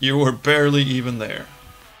night. You were barely even there.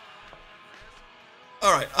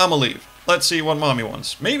 Alright, I'ma leave. Let's see what mommy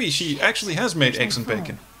wants. Maybe she actually has made eggs and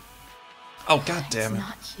bacon. Oh, god damn it.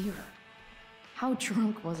 It's not here. How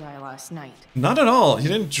drunk was I last night? Not at all. You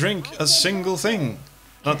didn't drink a single thing.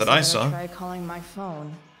 Not that I Guess saw. Try calling my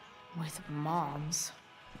phone with Mom's.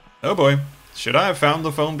 Oh boy. Should I have found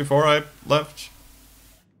the phone before I left?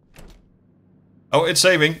 Oh, it's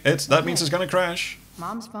saving. That means it's gonna crash.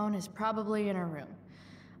 Mom's phone is probably in her room.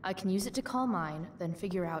 I can use it to call mine, then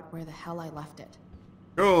figure out where the hell I left it.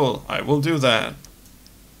 Cool. I will do that.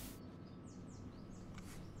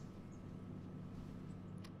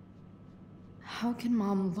 How can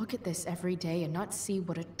Mom look at this every day and not see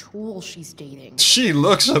what a tool she's dating? She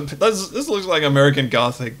looks this looks like American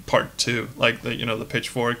Gothic Part 2, like the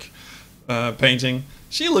pitchfork painting.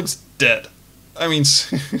 She looks dead. I mean,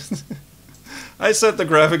 I said the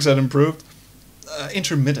graphics had improved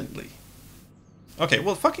intermittently. Okay,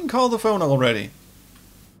 well, fucking call the phone already.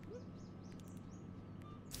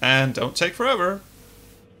 And don't take forever.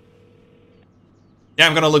 Yeah,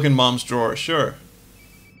 I'm gonna look in Mom's drawer, sure.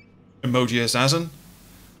 Emoji assassin.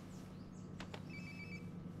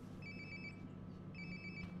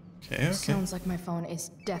 Okay. Sounds like my phone is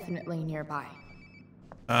definitely nearby.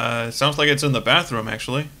 It sounds like it's in the bathroom,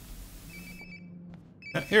 actually.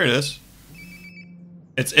 Yeah, here it is.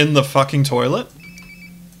 It's in the fucking toilet?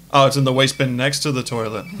 Oh, it's in the waste bin next to the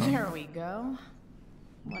toilet. Huh. There we go.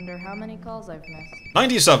 Wonder how many calls I've missed.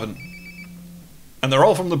 97! And they're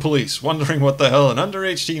all from the police, wondering what the hell an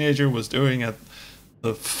underage teenager was doing at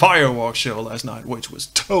the fireworks show last night, which was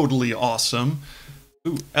totally awesome.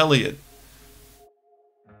 Ooh, Elliot.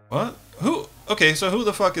 What? Who? Okay, so who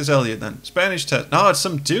the fuck is Elliot then? Spanish test. No, it's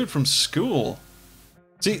some dude from school.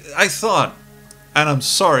 See, I thought, and I'm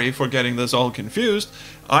sorry for getting this all confused,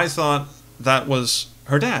 I thought that was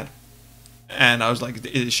her dad. And I was like,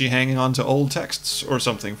 is she hanging on to old texts or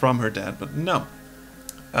something from her dad? But no.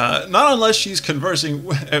 Not unless she's conversing,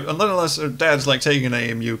 unless her dad's like taking an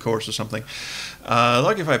AMU course or something.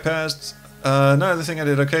 Lucky if I passed. No, the thing I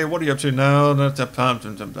did okay. What are you up to now? Dude,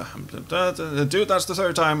 that's the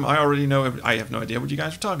third time. I already know. I have no idea what you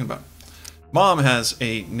guys are talking about. Mom has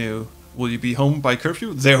a new. Will you be home by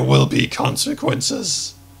curfew? There will be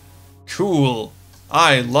consequences. Cool.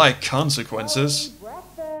 I like consequences.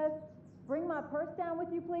 Breakfast. Bring my purse down with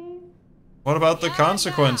you, please. What about the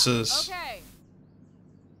consequences? Okay.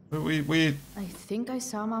 We. I think I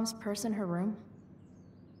saw Mom's purse in her room.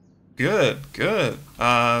 Good.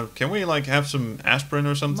 Can we like have some aspirin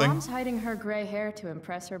or something? Mom's hiding her gray hair to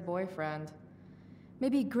impress her boyfriend.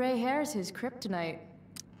 Maybe gray hair's his kryptonite.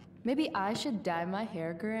 Maybe I should dye my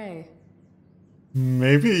hair gray.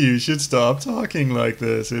 Maybe you should stop talking like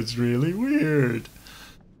this. It's really weird.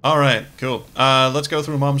 Alright, cool. Let's go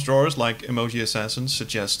through Mom's drawers like Emoji Assassin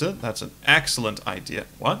suggested. That's an excellent idea.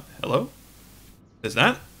 What? Hello? Is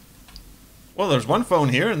that? Well, there's one phone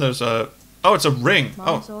here and there's a... Oh, it's a ring.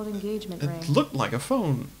 Mom's old engagement ring. It looked like a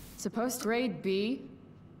phone. Supposed grade B?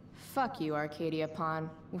 Fuck you, Arcadia Pawn.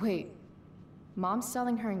 Wait. Mom's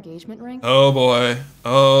selling her engagement ring? Oh boy.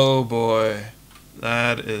 Oh boy.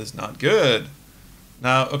 That is not good.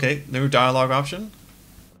 Now, okay, new dialogue option.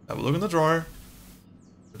 Have a look in the drawer.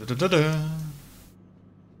 Da-da-da-da.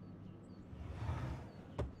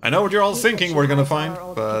 I know what you're all thinking we're gonna find,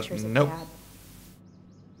 but nope.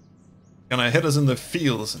 Gonna hit us in the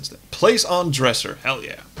feels instead. Place on dresser. Hell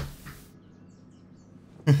yeah.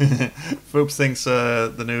 Foops thinks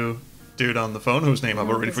the new dude on the phone, whose name I've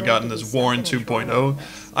already forgotten, is Warren 2.0.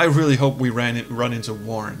 I really hope we run into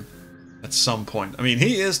Warren at some point. I mean,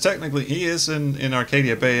 he is in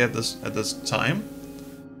Arcadia Bay at this time.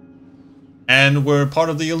 And we're part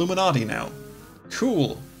of the Illuminati now.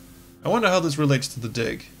 Cool. I wonder how this relates to the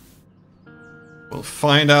dig. We'll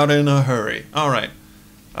find out in a hurry. Alright.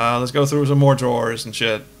 Let's go through some more drawers and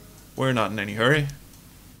shit. We're not in any hurry.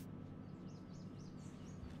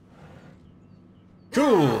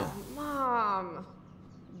 Cool. Mom.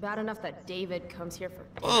 Bad enough that David comes here for...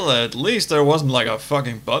 Well, at least there wasn't like a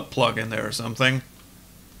fucking butt plug in there or something.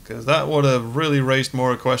 Because that would have really raised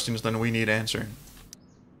more questions than we need answering.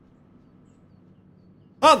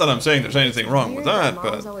 Not that I'm saying there's anything wrong with that,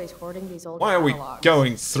 but... Why are we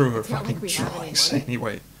going through her fucking drawings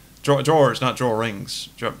anyway? Drawers, not drawings.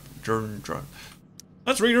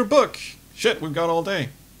 Let's read her book. Shit, we've got all day.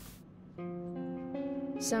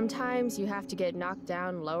 Sometimes you have to get knocked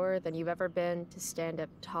down lower than you've ever been to stand up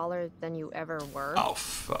taller than you ever were. Oh,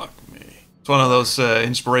 fuck me. It's one of those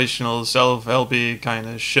inspirational, self-helpy kind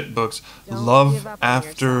of shit books. Love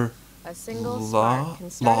after a single spark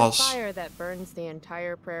can start a fire that burns the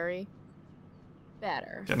entire prairie.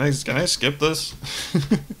 Better. Can I skip this?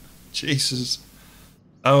 Jesus.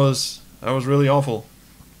 That was really awful.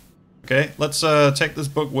 Okay, let's take this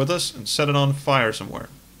book with us and set it on fire somewhere.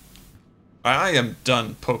 I am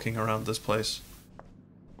done poking around this place.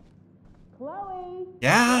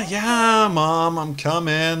 Yeah, Mom, I'm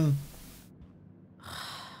coming.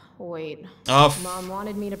 Wait. Oh, Mom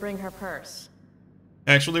wanted me to bring her purse.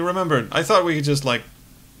 actually remembered. I thought we could just, like,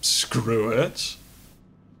 screw it.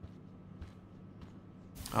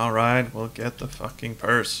 Alright, we'll get the fucking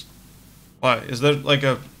purse. Why, is there like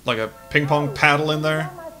a ping pong paddle in there?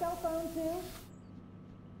 My cell phone too?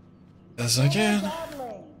 Yes, I can.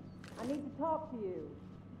 Dawdling. I need to talk to you.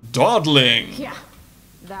 Dawdling! Yeah.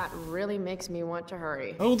 That really makes me want to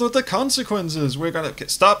hurry. Oh, the consequences! We're gonna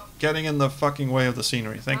stop getting in the fucking way of the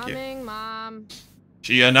scenery. Thank you. Coming, Mom.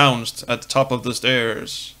 She announced at the top of the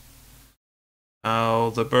stairs. Now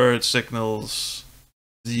the bird signals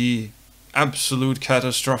the absolute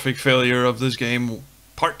catastrophic failure of this game,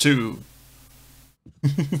 part 2.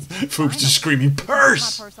 Folks just screaming,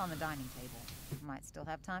 purse! My purse on the dining table. Might still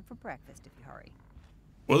have time for breakfast if you hurry.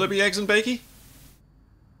 Will there be eggs and bacon?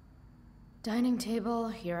 Dining table,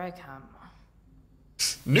 here I come.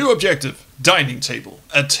 New objective, dining table.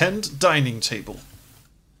 Attend dining table.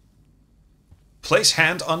 Place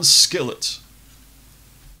hand on skillet.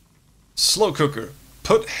 Slow cooker.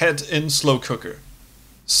 Put head in slow cooker.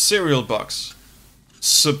 Cereal box.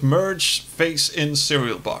 Submerge face in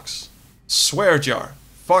cereal box. Swear jar.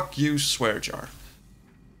 Fuck you, swear jar.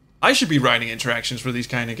 I should be writing interactions for these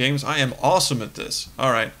kind of games. I am awesome at this.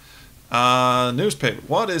 Alright. Newspaper.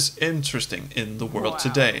 What is interesting in the world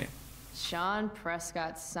today? Sean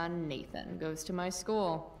Prescott's son Nathan goes to my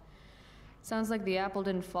school. Sounds like the apple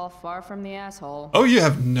didn't fall far from the asshole. Oh, you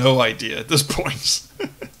have no idea at this point.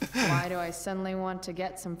 Why do I suddenly want to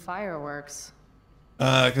get some fireworks?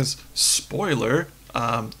 Because, spoiler,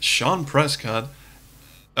 Sean Prescott,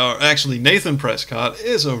 or actually Nathan Prescott,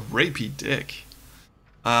 is a rapey dick.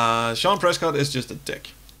 Sean Prescott is just a dick.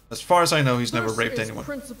 As far as I know, he's never raped anyone.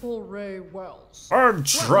 Principal Ray Wells. I'm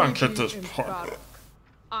drunk at this point.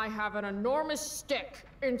 I have an enormous stick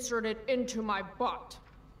inserted into my butt.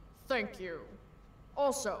 Thank you.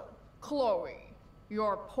 Also, Chloe,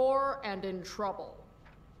 you're poor and in trouble.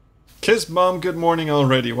 Kiss Mom, good morning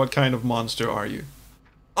already. What kind of monster are you?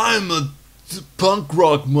 I'm a punk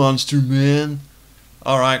rock monster, man.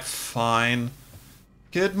 Alright, fine.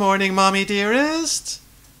 Good morning, Mommy dearest.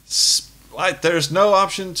 There's no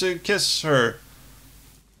option to kiss her.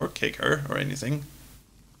 Or kick her, or anything.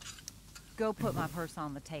 Go put my purse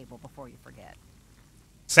on the table before you forget.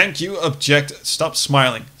 Thank you, object. Stop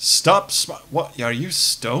smiling. Stop What, are you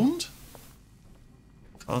stoned?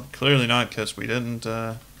 Well, clearly not, because we didn't,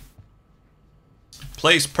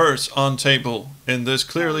 Place purse on table in this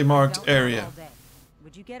clearly marked area.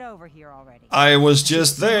 Would you get over here already? I was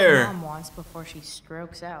just there. Mom wants before she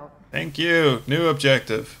strokes out. Thank you. New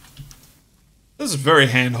objective. This is very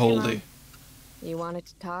hand-holdy. You wanted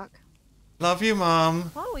to talk? Love you, Mom.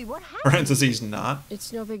 Chloe, what happened? Parentheses not.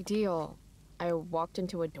 It's no big deal. I walked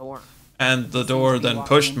into a door. And the door then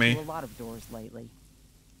pushed me. A lot of doors lately.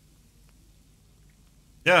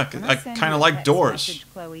 Yeah, I kind of like doors. Message,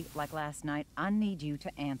 Chloe, like last night, I need you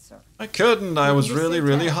to answer. I couldn't. I was really,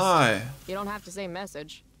 really high. You don't have to say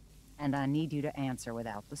message. And I need you to answer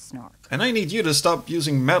without the snark. And I need you to stop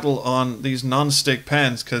using metal on these non-stick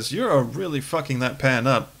pans, because you're really fucking that pan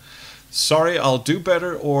up. Sorry, I'll do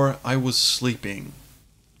better, or I was sleeping.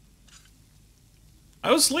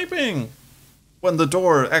 I was sleeping when the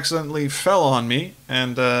door accidentally fell on me,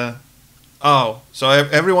 and, oh, so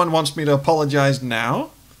everyone wants me to apologize now?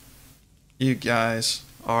 You guys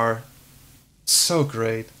are so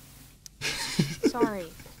great. Sorry.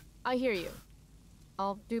 I hear you.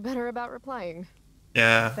 I'll do better about replying.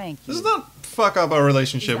 Yeah. Thank you. This does not fuck up our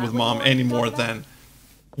relationship Is that with what Mom you wanted any to talk more about? than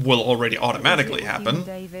will already automatically Is it with happen. you,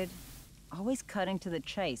 David? Always cutting to the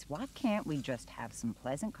chase. Why can't we just have some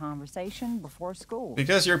pleasant conversation before school?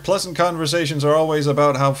 Because your pleasant conversations are always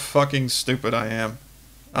about how fucking stupid I am.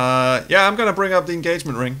 Yeah, I'm gonna bring up the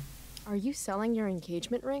engagement ring. Are you selling your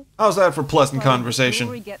engagement ring? How's that for pleasant Chloe, conversation?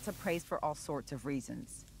 Jewelry gets appraised for all sorts of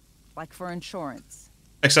reasons. Like for insurance.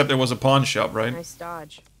 Except it was a pawn shop, right? Nice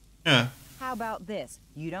dodge. Yeah. How about this?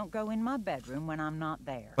 You don't go in my bedroom when I'm not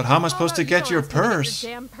there. But how am I supposed to get your purse?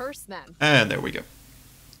 Damn purse then. And there we go.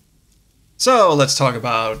 So, let's talk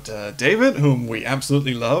about David, whom we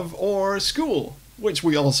absolutely love, or school, which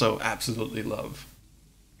we also absolutely love.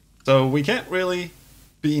 So, we can't really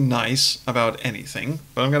be nice about anything,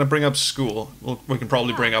 but I'm going to bring up school. We can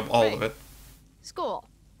probably bring up all of it. School.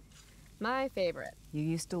 My favorite. You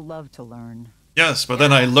used to love to learn. Yes, but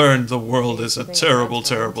then I learned the world is a Think terrible, that's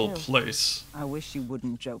fine, terrible too. place. I wish you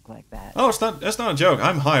wouldn't joke like that. Oh, that's not a joke.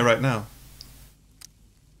 I'm high right now.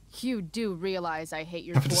 You do realize I hate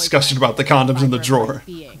your Have a discussion about the condoms in the drawer.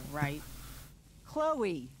 being, right?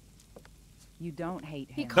 Chloe! You don't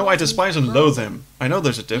hate him. No, I despise and loathe him. I know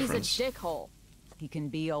there's a He's difference. a dickhole. He can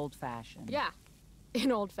be old-fashioned. Yeah,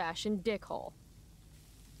 an old-fashioned dickhole.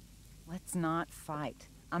 Let's not fight.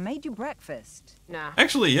 I made you breakfast. Nah.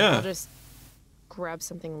 Actually, yeah. I'll just grab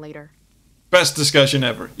something later. Best discussion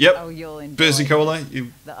ever. Yep. Oh, you'll enjoy Busy it. Cola,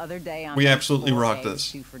 The other day on we page absolutely 4 rocked eggs,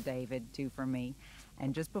 this. 2 for David, 2 for me.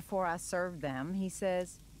 And just before I served them, he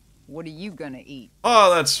says, "What are you gonna eat?"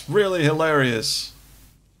 Oh, that's really hilarious.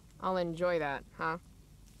 I'll enjoy that, huh?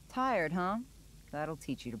 Tired, huh? That'll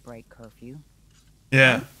teach you to break curfew.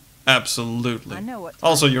 Yeah, absolutely. I know what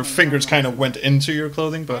Also, time your it is fingers on kind of last went into your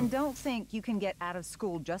clothing, but And don't think you can get out of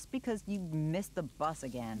school just because you missed the bus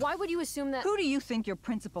again. Why would you assume that? Who do you think your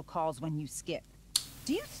principal calls when you skip?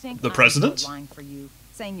 Do you think The I'm president? lying for you,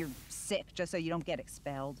 saying you're sick just so you don't get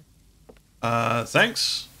expelled?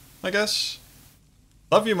 thanks, I guess.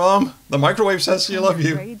 Love you, Mom. The microwave says you love Your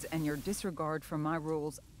you. grades and your disregard for my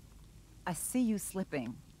rules. I see you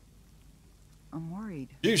slipping. I'm worried.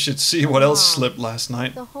 You should see what else Mom, slipped last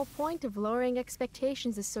night. The whole point of lowering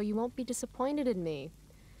expectations is so you won't be disappointed in me.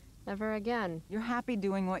 Ever again. You're happy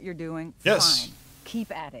doing what you're doing? Yes. Fine.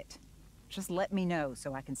 Keep at it. Just let me know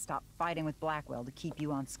so I can stop fighting with Blackwell to keep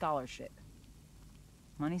you on scholarship.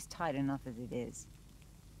 Money's tight enough as it is.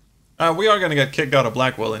 We are going to get kicked out of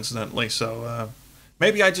Blackwell, incidentally, so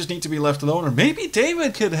maybe I just need to be left alone, or maybe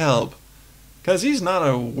David could help. Because he's not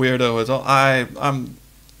a weirdo at all. I'm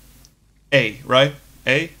A, right?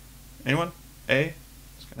 A? Anyone? A?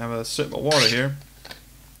 Just going to have a sip of water here.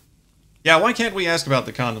 Yeah, why can't we ask about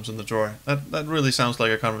the condoms in the drawer? That really sounds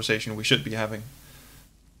like a conversation we should be having.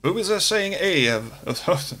 Who is saying A?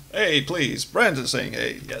 A, please. Brent is saying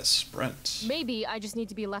A. Yes, Brent. Maybe I just need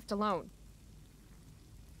to be left alone.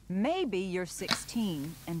 Maybe you're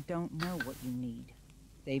 16 and don't know what you need.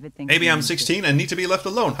 David thinks Maybe you I'm need 16 and need to be left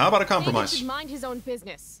alone. How about a David compromise? should mind his own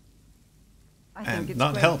business. I and think it's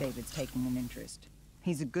not great help. David's taking an interest.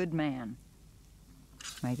 He's a good man.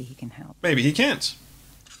 Maybe he can help. Maybe he can't.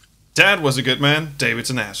 Dad was a good man, David's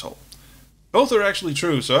an asshole. Both are actually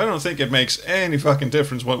true, so I don't think it makes any fucking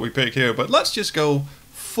difference what we pick here, but let's just go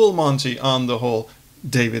full Monty on the whole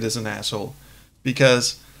David is an asshole.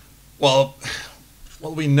 Because, well,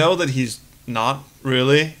 we know that he's not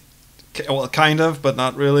really, well, kind of, but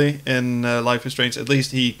not really, in Life is Strange. At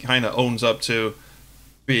least he kind of owns up to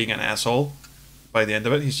being an asshole by the end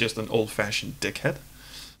of it. He's just an old-fashioned dickhead.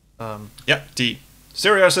 Yeah, D.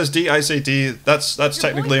 Syriar says D, I say D. That's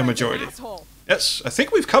technically a majority. Yes, I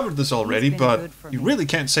think we've covered this already, been but good for you me. really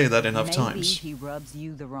can't say that enough Maybe times. he rubs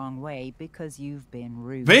you the wrong way because you've been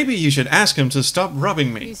rude. Maybe you should ask him to stop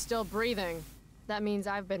rubbing me. He's still breathing. That means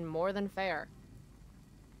I've been more than fair.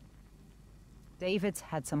 David's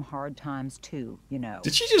had some hard times too, you know.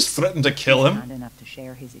 Did she just threaten to kill He's him? kind enough to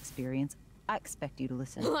share his experience. I expect you to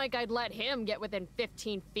listen. Like I'd let him get within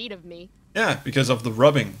 15 feet of me. Yeah, because of the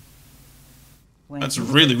rubbing. When That's he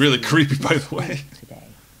really, gets really you creepy, by the way. Today.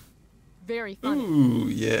 Very funny. Ooh,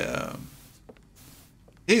 yeah.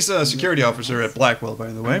 He's a security officer at Blackwell, by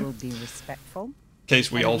the way. I In will be respectful.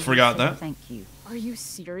 case we and all will forgot say that. Thank you. Are you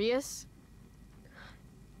serious?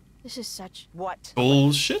 This is such... What?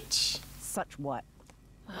 Bullshit. Such what?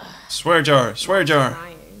 Swear jar, swear jar.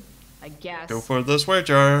 Trying, I guess. Go for the swear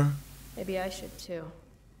jar. Maybe I should too.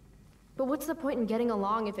 But what's the point in getting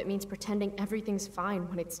along if it means pretending everything's fine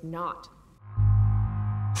when it's not?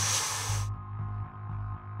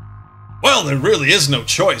 Well, there really is no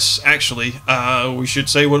choice, actually. We should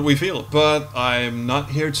say what we feel, but I'm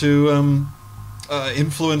not here to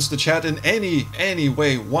influence the chat in any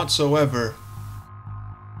way whatsoever.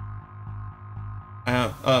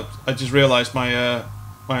 I just realized my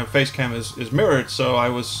face cam is mirrored, so I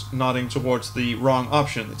was nodding towards the wrong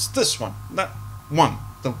option. It's this one, that one,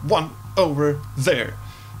 the one over there.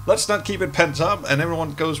 Let's not keep it pent up, and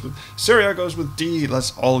everyone goes with Syria goes with D.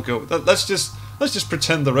 Let's all go. Let's just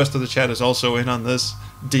pretend the rest of the chat is also in on this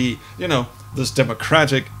D. You know, this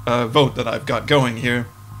democratic vote that I've got going here.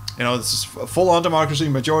 You know, this is full-on democracy,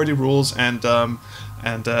 majority rules, and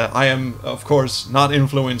I am of course not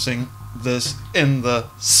influencing this in the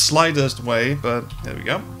slightest way. But there we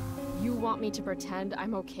go. You want me to pretend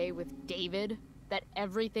I'm okay with David? That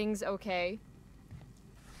everything's okay?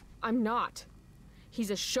 I'm not. He's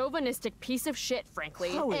a chauvinistic piece of shit,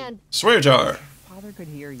 frankly, Chloe. and... Swear jar. Father could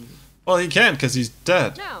hear you. Well, he can't because he's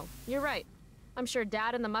dead. No, you're right. I'm sure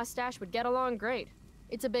Dad and the mustache would get along great.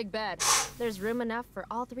 It's a big bed. There's room enough for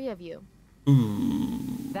all three of you.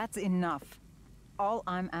 That's enough. All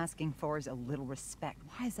I'm asking for is a little respect.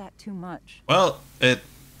 Why is that too much? Well,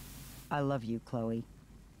 I love you, Chloe.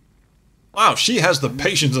 wow, she has the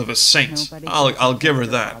patience of a saint. Nobody I'll can give her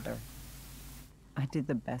your that. father. I did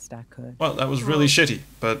the best I could. Well, that was really shitty,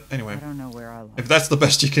 but anyway. I don't know where I lost. If that's the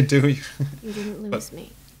best you can do, You didn't lose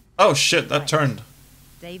me. Oh shit, that Right. turned.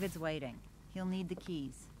 David's waiting. He'll need the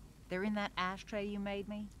keys. They're in that ashtray you made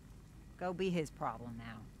me. Go be his problem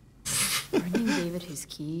now. Bringing David his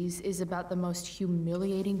keys is about the most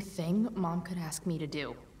humiliating thing Mom could ask me to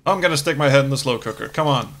do. I'm gonna stick my head in the slow cooker. Come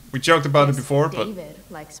on. We joked about it Yes, before, but David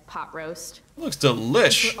likes pot roast. it looks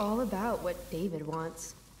delish. We're all about what David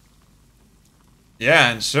wants.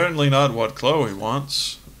 Yeah, and certainly not what Chloe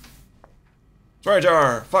wants. Swear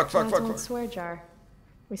jar! Fuck. Dad's old swear jar.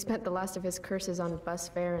 We spent the last of his curses on bus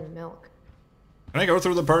fare and milk. Can I go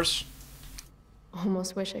through the purse?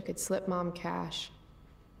 Almost wish I could slip Mom cash.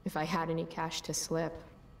 If I had any cash to slip.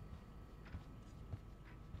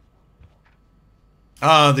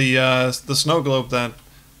 Ah, the snow globe that...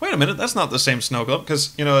 Wait a minute, that's not the same snow globe,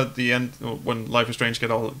 because, you know, at the end, when Life is Strange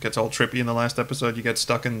gets all trippy in the last episode, you get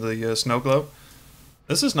stuck in the snow globe.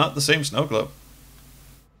 This is not the same snow globe.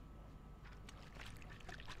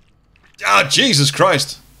 Ah, Jesus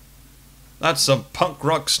Christ! That's some punk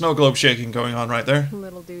rock snow globe shaking going on right there.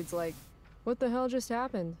 Little dude's like, what the hell just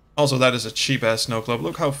happened? Also, that is a cheap-ass snow globe.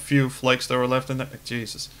 Look how few flakes there were left in there.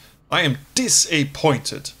 Jesus. I am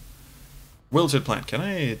disappointed. Wilted plant. Can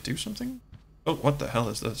I do something? Oh, what the hell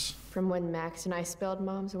is this? From when Max and I spilled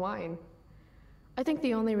Mom's wine. I think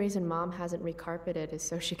the only reason Mom hasn't recarpeted is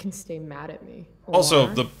so she can stay mad at me. Also,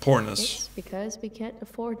 Or the poorness. it's because we can't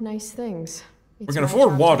afford nice things. We It's can my afford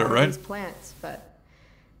job to water, water right? These plants, but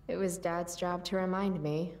it was Dad's job to remind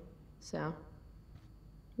me, so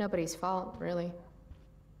nobody's fault, really.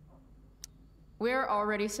 We're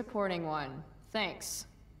already supporting one. Thanks.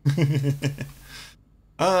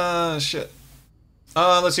 Shit.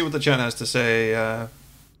 Let's see what the chat has to say.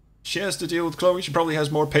 She has to deal with Chloe. She probably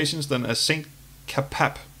has more patience than a Saint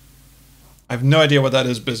Capap. I have no idea what that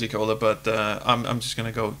is, Busy Cola, but I'm just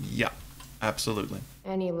gonna go, yeah, absolutely.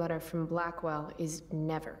 Any letter from Blackwell is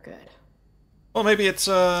never good. Well, maybe it's,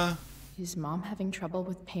 Is Mom having trouble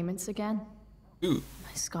with payments again? Ooh.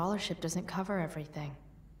 My scholarship doesn't cover everything.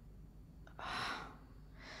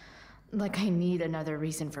 Like I need another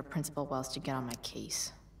reason for Principal Wells to get on my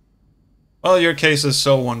case. Well, your case is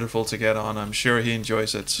so wonderful to get on. I'm sure he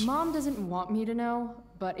enjoys it. Mom doesn't want me to know,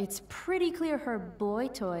 but it's pretty clear her boy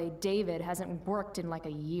toy, David, hasn't worked in like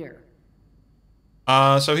a year.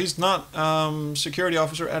 So he's not, security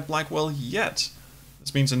officer at Blackwell yet.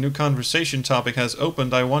 This means a new conversation topic has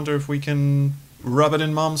opened. I wonder if we can rub it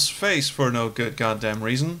in Mom's face for no good goddamn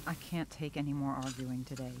reason. I can't take any more arguing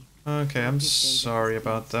today. Okay, I'm sorry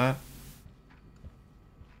about that.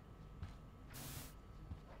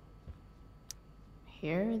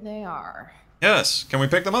 Here they are. Yes, can we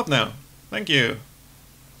pick them up now? Thank you.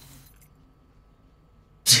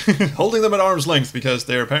 Holding them at arm's length because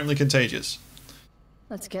they're apparently contagious.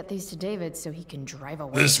 Let's get these to David so he can drive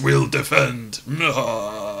away. This will defend.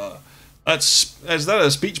 Is that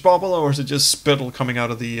a speech bubble or is it just spittle coming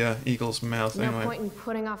out of the eagle's mouth? No Anyway. point in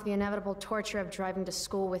putting off the inevitable torture of driving to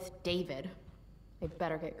school with David. They'd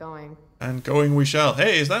better get going. And going we shall.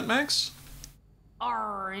 Hey, is that Max?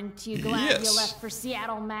 Aren't you glad Yes. you left for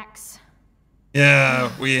Seattle, Max?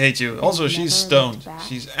 Yeah, we hate you. Also, Never she's looked stoned. back.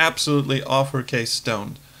 She's absolutely off her case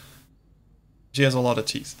stoned. She has a lot of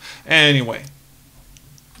teeth. Anyway,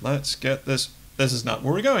 let's get this. This is not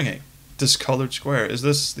where we're going, eh? Discolored square. Is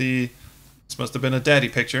this the... This must have been a daddy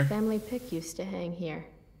picture. Family pic used to hang here.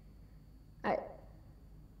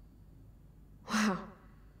 Wow.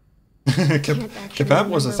 Kebab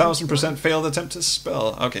was remember 1,000% failed attempt to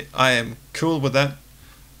spell. Okay, I am cool with that.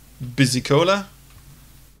 Busy Cola.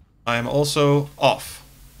 I am also off.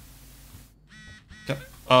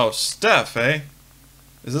 Oh, Steph, eh?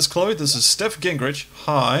 Is this Chloe? This is Steph Gingrich.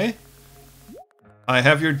 Hi. I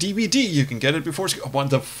have your DVD. You can get it before school. Oh,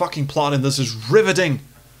 the fucking plot in this is riveting.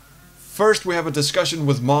 First, we have a discussion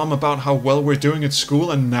with Mom about how well we're doing at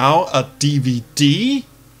school, and now a DVD?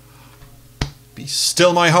 Be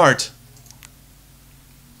still my heart.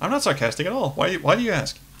 I'm not sarcastic at all. Why do you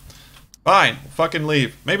ask? Fine, fucking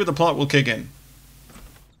leave. Maybe the plot will kick in.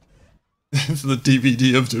 It's the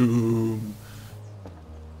DVD of doom.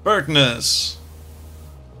 Burtness.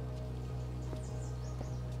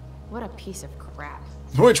 What a piece of crap.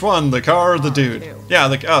 Which one, the car or the dude? Two.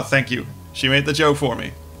 Yeah, oh, thank you. She made the joke for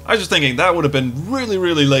me. I was just thinking that would have been really,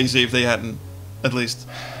 really lazy if they hadn't at least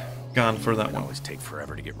gone for that one. Always take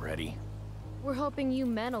forever to get ready. We're hoping you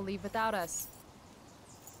men will leave without us.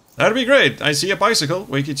 That'd be great. I see a bicycle.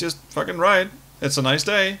 We could just fucking ride. It's a nice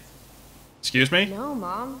day. Excuse me? No,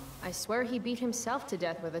 Mom. I swear he beat himself to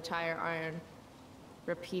death with a tire iron.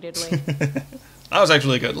 Repeatedly. That was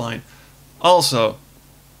actually a good line. Also,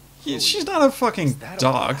 She's not a fucking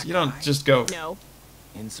dog. You don't just go... No.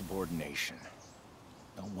 Insubordination.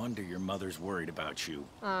 No wonder your mother's worried about you.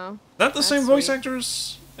 Oh. Is that the That's same voice sweet.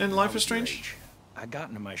 actors in When Life I is was your Strange? age, I got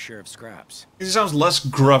into my share of scraps. He sounds less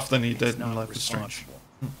gruff than he It's did in not Life is Strange. responsible.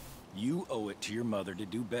 You owe it to your mother to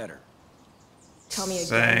do better. Tell me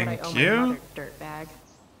again Thank what I owe you. my mother, dirtbag.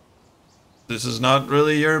 This is not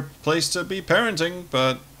really your place to be parenting,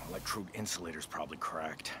 but Electrode insulator's probably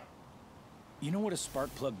cracked. You know what a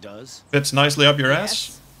spark plug does? fits nicely up your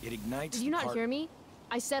ass. It ignites Did you the not part- hear me?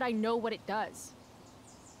 I said I know what it does.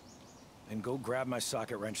 Then go grab my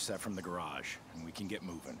socket wrench set from the garage, and we can get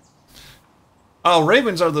moving. Oh,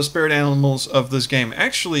 ravens are the spirit animals of this game.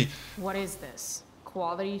 Actually, What is this?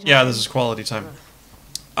 Quality time? yeah, this is quality time.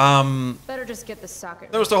 Better just get the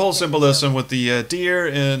socket. There was the whole symbolism with the deer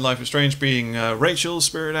in Life is Strange being Rachel's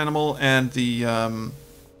spirit animal, and the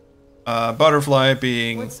butterfly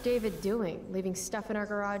being... What's David doing? Leaving stuff in our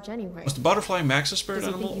garage anyway? Was the butterfly Max's spirit Does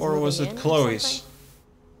he think animal, he's or was moving it in or Chloe's? something?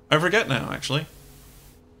 I forget now, actually.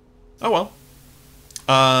 Oh well.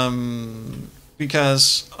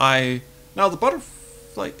 Because I... Now, the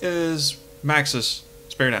butterfly is Max's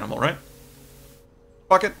spirit animal, right?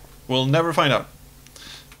 Fuck it. We'll never find out.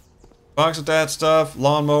 Box of that stuff,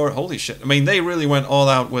 lawnmower, holy shit. I mean, they really went all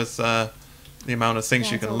out with the amount of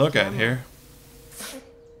things you Dad's can old look at camera. here.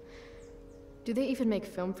 Do they even make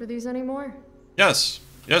film for these anymore? Yes.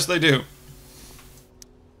 Yes, they do.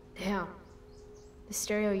 Damn. The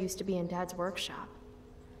stereo used to be in Dad's workshop.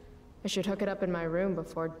 I should hook it up in my room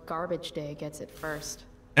before garbage day gets it first.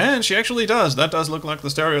 And she actually does. That does look like the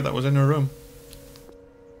stereo that was in her room.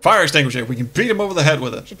 Fire extinguisher. We can beat him over the head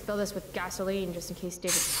with it. Should fill this with gasoline just in case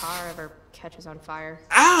David's car ever catches on fire.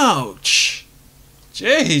 Ouch!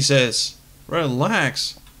 Jesus.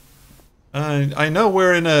 Relax. I know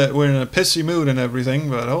we're in a pissy mood and everything,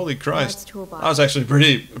 but holy Christ, Dad's toolbox. that was actually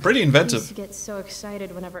pretty I used inventive. to get so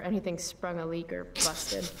excited whenever anything sprung a leak or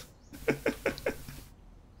busted.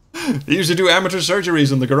 He used to do amateur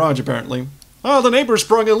surgeries in the garage, apparently. Oh, the neighbor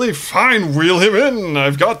sprung a leak. Fine, wheel him in.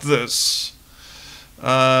 I've got this.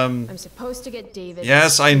 I'm supposed to get David.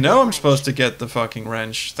 Yes, I know I'm supposed to get the fucking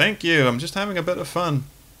wrench. Thank you. I'm just having a bit of fun.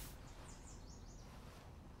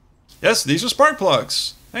 Yes, these are spark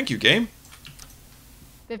plugs. Thank you, game.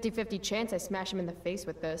 50-50 chance I smash him in the face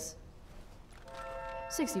with this.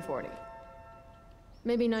 60-40.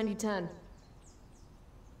 Maybe 90-10.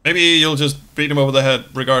 Maybe you'll just beat him over the head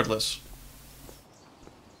regardless.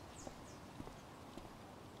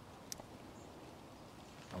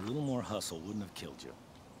 A little more hustle wouldn't have killed you.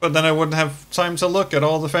 But then I wouldn't have time to look at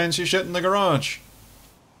all the fancy shit in the garage.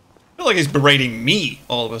 I feel like he's berating me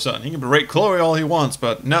all of a sudden. He can berate Chloe all he wants,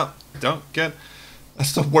 but no, don't get...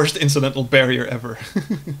 That's the worst incidental barrier ever.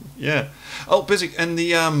 Yeah. Oh, busy. In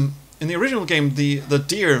the original game, the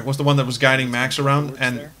deer was the one that was guiding Max around,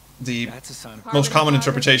 and the That's a sign of most common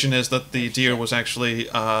interpretation is that the deer was actually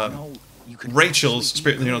No, you can Rachel's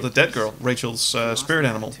actually spirit, you know, the do dead this. girl, Rachel's Lost spirit my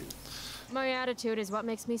animal. attitude. My attitude is what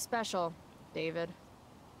makes me special, David.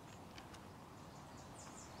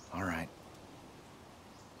 All right.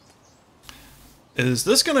 Is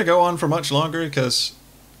this gonna go on for much longer? Because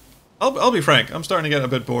I'll be frank, I'm starting to get a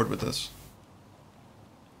bit bored with this.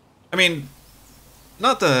 I mean,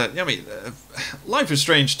 Life is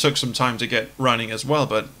Strange took some time to get running as well,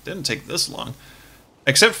 but it didn't take this long.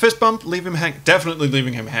 Except fist bump, definitely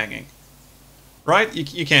leaving him hanging. Right?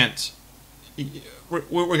 You can't.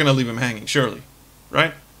 We're gonna leave him hanging, surely.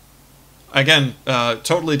 Right? Again,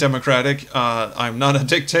 totally democratic. I'm not a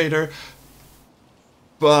dictator.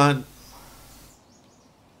 But...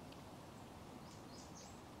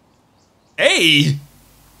 Hey!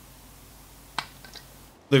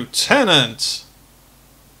 Lieutenant!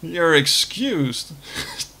 You're excused.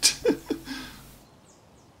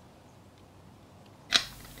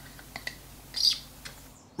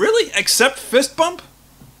 Really? Except fist bump?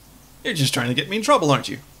 You're just trying to get me in trouble, aren't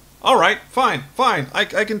you? Alright, fine. I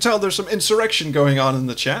can tell there's some insurrection going on in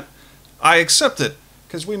the chat. I accept it,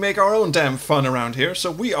 because we make our own damn fun around here, so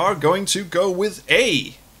we are going to go with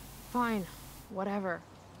A. Fine. Whatever.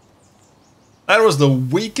 That was the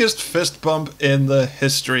weakest fist bump in the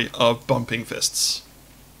history of bumping fists.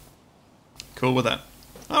 Cool with that.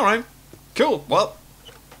 Alright. Cool. Well,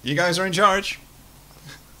 you guys are in charge.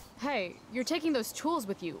 Hey, you're taking those tools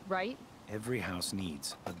with you, right? Every house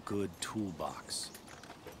needs a good toolbox.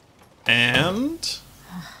 And...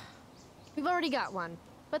 We've already got one,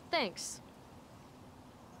 but thanks.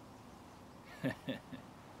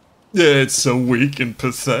 It's so weak and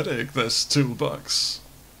pathetic, this toolbox.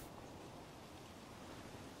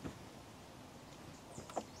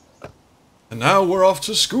 And now we're off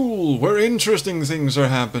to school, where interesting things are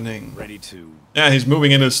happening. Ready to... Yeah, he's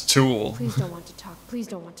moving in his tool. Please don't want to talk. Please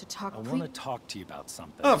don't want to talk. I want to talk to you about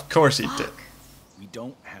something. Of course he did. We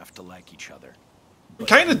don't have to like each other. We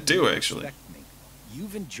kind of do, actually. Respect me.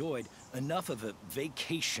 You've enjoyed enough of a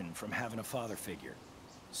vacation from having a father figure.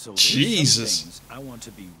 So there's some Jesus. things I want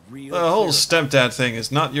to be real The whole clear about. stepdad thing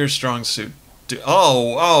is not your strong suit.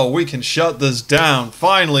 Oh, we can shut this down.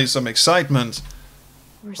 Finally, some excitement.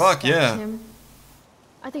 Fuck yeah. Him?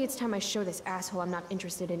 I think it's time I show this asshole I'm not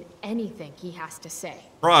interested in anything he has to say.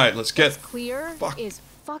 Right, let's get... Clear Fuck. is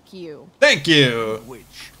fuck you. Thank you.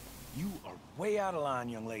 Which you are way out of line,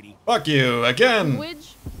 young lady. Fuck you, again.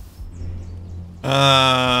 Language?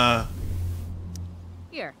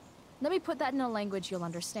 Here, let me put that in a language you'll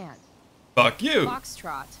understand. Fuck you.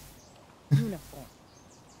 Foxtrot. Uniform.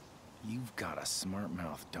 You've got a smart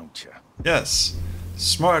mouth, don't you? Yes.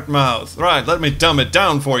 Smart mouth. Right, let me dumb it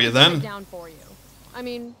down for you Dumb it then. down for you. I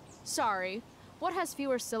mean, sorry. What has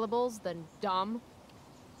fewer syllables than dumb?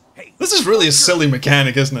 Hey, This is really a silly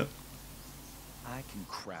mechanic, isn't it? I can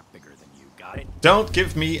crap bigger than you. Got it? Don't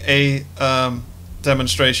give me a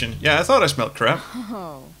demonstration. Yeah, I thought I smelled crap.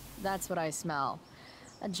 Oh, that's what I smell.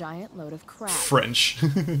 A giant load of crap. French.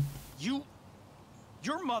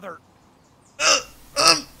 Your mother.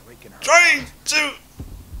 Breaking her. Trying to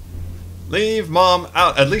leave mom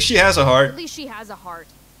out. At least she has a At heart. least she has a heart.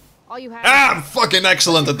 All you have Ah, I'm fucking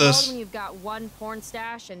excellent at What's it called this. when you've got one porn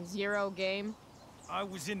stash and zero game. I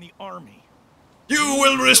was in the army. You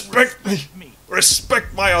will respect me.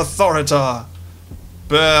 Respect my authority.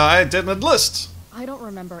 But I didn't enlist. I don't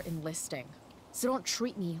remember enlisting, so don't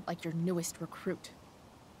treat me like your newest recruit.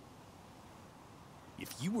 If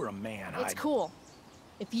you were a man, It's I'd... cool.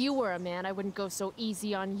 If you were a man, I wouldn't go so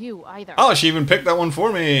easy on you either. Oh, she even picked that one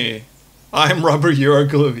for me. I'm rubber, you're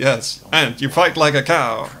glue. Yes, and you fight like a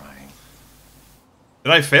cow.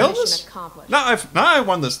 Did I fail Mission this? accomplished. No, I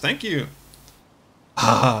won this. Thank you.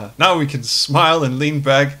 Ah, now we can smile and lean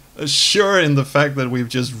back, assured in the fact that we've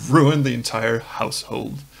just ruined the entire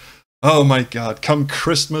household. Oh my God! Come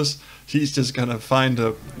Christmas, he's just gonna find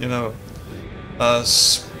a, a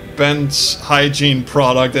spent hygiene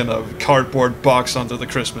product in a cardboard box under the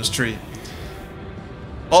Christmas tree.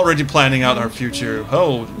 Already planning out our future.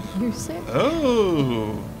 Oh, You sick?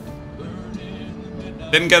 oh.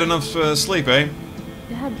 Didn't get enough sleep, eh?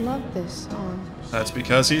 Dad loved this song. That's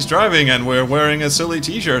because he's driving and we're wearing a silly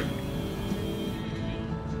t-shirt.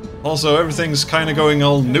 Also, everything's kind of going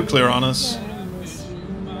all nuclear on us.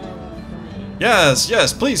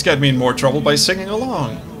 Yes, please get me in more trouble by singing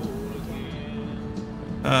along.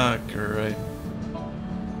 Ah, great.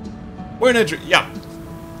 We're in a yeah.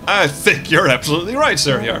 I think you're absolutely right,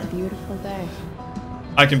 sir. What Here. a beautiful day.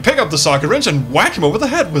 I can pick up the socket wrench and whack him over the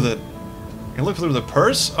head with it. I can look through the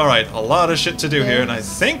purse. Alright, a lot of shit to do here, and I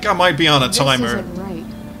think I might be on a timer. This isn't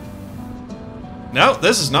right. No,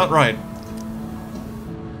 this is not right.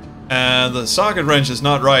 And the socket wrench is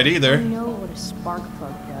not right I either. know what a spark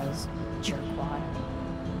plug does, jerkwad.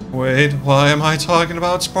 Wait, why am I talking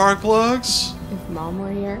about spark plugs? If Mom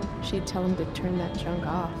were here, she'd tell him to turn that junk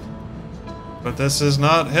off. But this is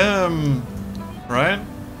not him, right?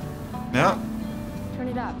 Yeah. Turn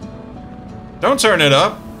it up. Don't turn it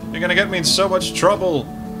up. You're gonna get me in so much trouble.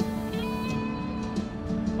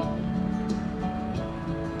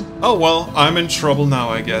 Oh well, I'm in trouble now,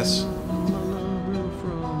 I guess.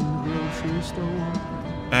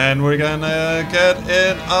 And we're gonna get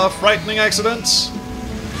in a frightening accident.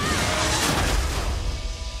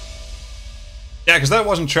 Yeah, because that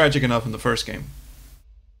wasn't tragic enough in the first game.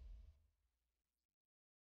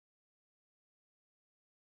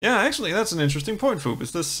 Yeah, actually, that's an interesting point, Foop.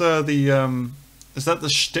 Is this is that the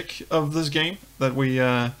shtick of this game, that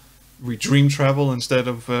we dream travel instead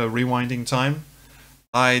of rewinding time?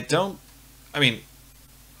 I mean,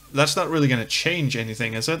 that's not really going to change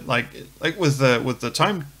anything, is it? Like with the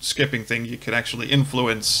time skipping thing, you could actually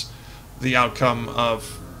influence the outcome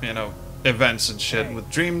of events and shit. Hey. With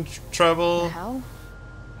dream travel. Hell?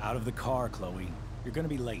 Out of the car, Chloe. You're gonna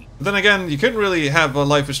be late. Then again, you couldn't really have a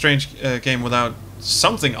Life is Strange game without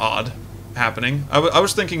something odd happening. I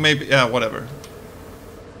was thinking maybe, yeah, whatever.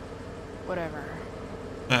 Whatever.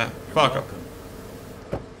 Yeah, fuck up.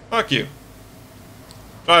 Fuck you.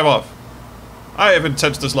 Drive off. I have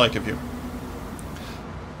intense dislike of you.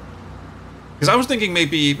 Because I was thinking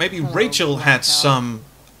maybe Rachel had some,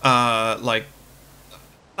 like,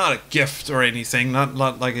 not a gift or anything, not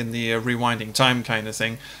like in the rewinding time kind of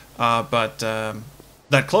thing, but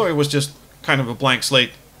that Chloe was just kind of a blank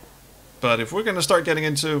slate. But if we're gonna start getting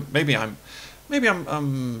into, maybe I'm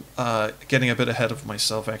getting a bit ahead of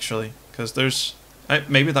myself actually, because there's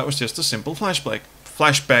Maybe that was just a simple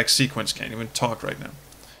flashback sequence. Can't even talk right now.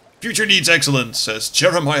 Future needs excellence, says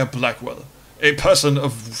Jeremiah Blackwell, a person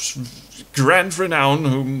of grand renown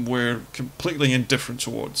whom we're completely indifferent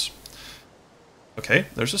towards. Okay,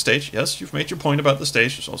 there's a stage. Yes, you've made your point about the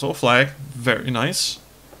stage. There's also a flag. Very nice.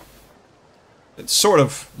 It's sort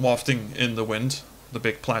of wafting in the wind. The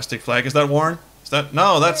big plastic flag. Is that Warren? Is that...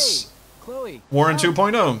 No, that's... Hey, Chloe. Warren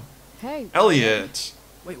 2.0. Hey. Elliot.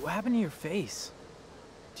 Wait, what happened to your face?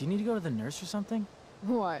 Do you need to go to the nurse or something?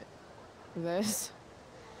 What? This?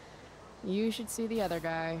 You should see the other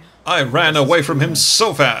guy. I ran away from him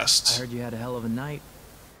so I fast. heard you had a hell of a night.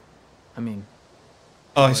 I mean...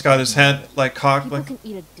 Oh, he's got his head, like, cocked. People Like... can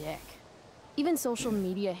eat a dick. Even social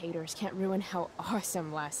media haters can't ruin how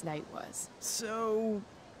awesome last night was. So...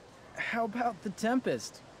 how about The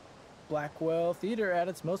Tempest? Blackwell Theater at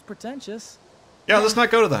its most pretentious. Yeah, let's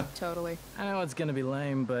not go to that. Totally. I know it's gonna be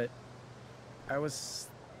lame, but... I was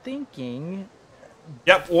thinking...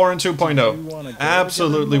 Yep, Warren Do you 2.0. wanna go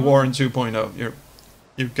Absolutely together, Warren 2.0.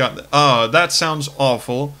 You've got that. Oh, that sounds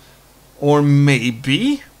awful. Or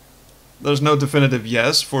maybe there's no definitive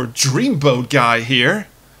yes for Dreamboat guy here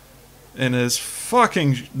in his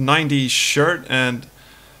fucking 90s shirt and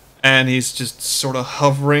he's just sort of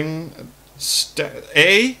hovering. He's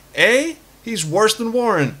worse than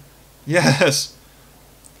Warren. Yes.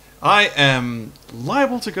 I am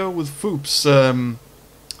liable to go with Foop's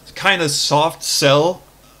kind of soft sell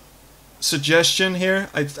suggestion here.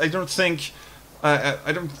 I don't think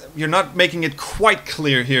I don't. You're not making it quite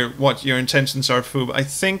clear here what your intentions are, Foop. I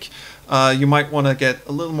think you might want to get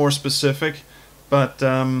a little more specific, but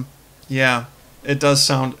yeah, it does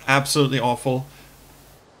sound absolutely awful.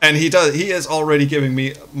 And he is already giving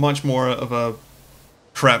me much more of a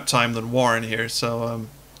crap time than Warren here. So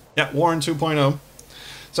yeah, Warren 2.0.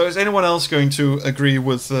 So is anyone else going to agree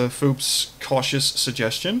with Foop's cautious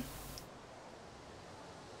suggestion?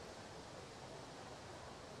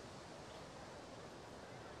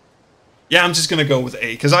 Yeah, I'm just going to go with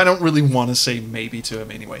A, because I don't really want to say maybe to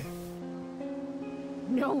him anyway.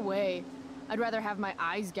 No way. I'd rather have my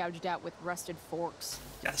eyes gouged out with rusted forks.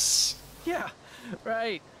 Yes. Yeah,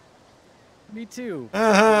 right. Me too.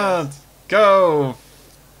 Go. All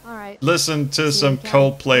right. Listen to some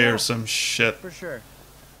Coldplay or some shit. For sure.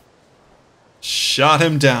 Shot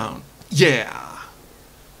him down. Yeah.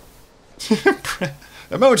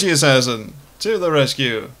 Emoji assassin to the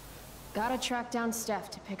rescue. Gotta track down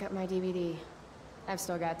Steph to pick up my DVD. I've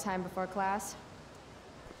still got time before class.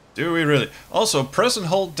 Do we really? Also, press and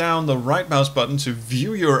hold down the right mouse button to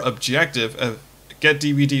view your objective. Get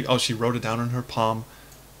DVD. Oh, she wrote it down in her palm.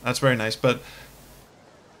 That's very nice. But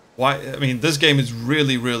why? I mean, this game is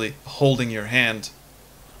really, really holding your hand.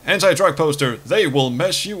 Anti-drug poster. They will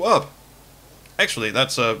mess you up. Actually,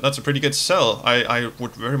 that's a pretty good sell. I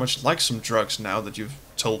would very much like some drugs now that you've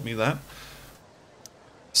told me that.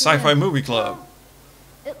 Sci-Fi Movie Club.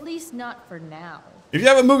 Well, at least not for now. If you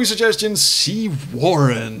have a movie suggestion, see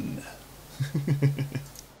Warren.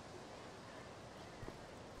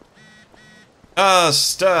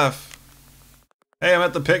 Steph. Hey, I'm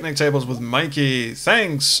at the picnic tables with Mikey.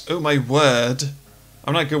 Thanks. Oh my word.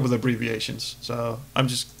 I'm not good with abbreviations, so I'm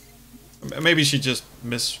just... Maybe she just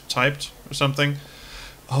mistyped or something.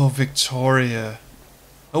 Oh, Victoria.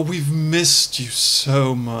 Oh, we've missed you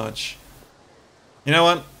so much. You know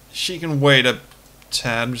what? She can wait a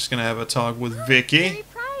tad. I'm just gonna have a talk with Vicky.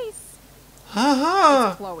 Price.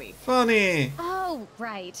 Haha. Chloe. Funny. Oh,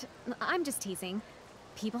 right. I'm just teasing.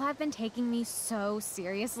 People have been taking me so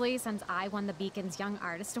seriously since I won the Beacon's Young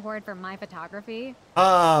Artist Award for my photography.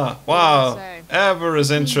 Ah, wow. Ever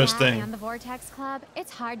is interesting. That and the Vortex Club,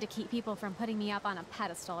 it's hard to keep people from putting me up on a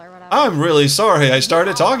pedestal or whatever. I'm really sorry I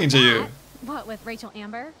started talking to you. What, with Rachel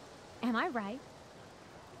Amber? Am I right?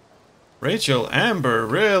 Rachel Amber,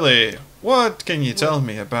 really? What can you tell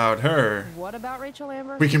me about her? What about Rachel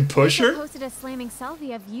Amber? We can push Rachel her? posted a slamming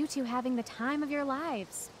selfie of you two having the time of your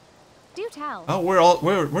lives. Do tell. Oh,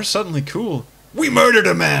 we're suddenly cool. We murdered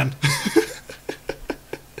a man.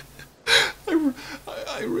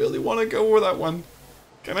 I really want to go for that one.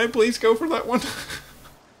 Can I please go for that one?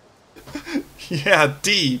 Yeah,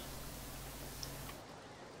 D.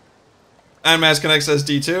 And Mass Connect says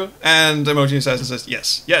D2, and Emoji Assassin says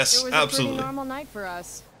yes. Yes, it was absolutely. a pretty normal night for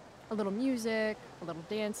us. A little music, a little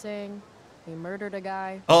dancing. We murdered a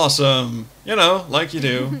guy. Awesome. You know, like you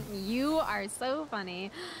do. You are so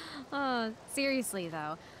funny. Oh, seriously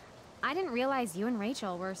though, I didn't realize you and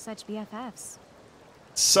Rachel were such BFFs.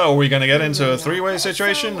 So, are we gonna get into a three-way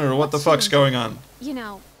situation, or what the fuck's going on? You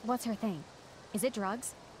know, what's her thing? Is it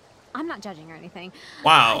drugs? I'm not judging or anything.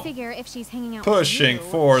 Wow. I figure if she's hanging out Pushing with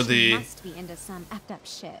you, for she the must be into some effed up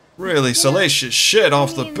shit. really salacious shit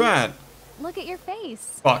off the bat. Look at your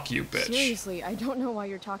face. Fuck you, bitch. Seriously, I don't know why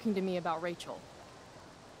you're talking to me about Rachel.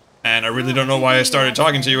 And I really don't know why I started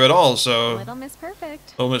talking to you at all, so... Little Miss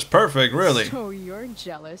Perfect. Little Miss Perfect, really. So you're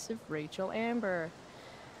jealous of Rachel Amber.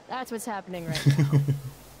 That's what's happening right now.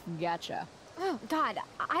 Gotcha. Oh, God,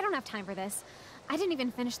 I don't have time for this. I didn't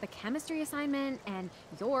even finish the chemistry assignment, and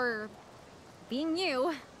you're... being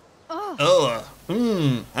you. Ugh.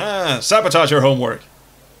 Sabotage your homework.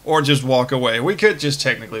 Or just walk away. We could just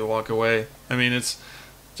technically walk away. I mean, it's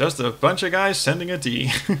just a bunch of guys sending a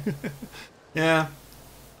D. Yeah.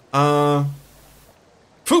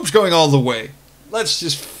 Foop's going all the way. Let's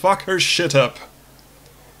just fuck her shit up.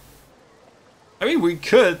 I mean, we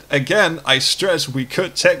could, again, I stress, we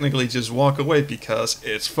could technically just walk away because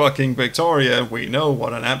it's fucking Victoria. We know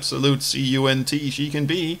what an absolute cunt she can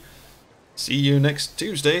be. See you next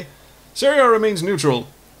Tuesday. Syria remains neutral.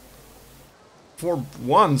 For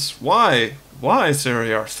once. Why? Why,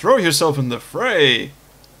 Syria? Throw yourself in the fray.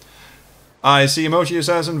 I see Emoji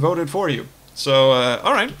Assassin voted for you. So,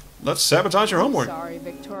 alright. Let's sabotage your homework. Sorry,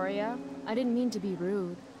 Victoria. I didn't mean to be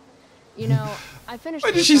rude. You know, I finished.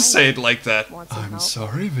 Why did she say it like that? I'm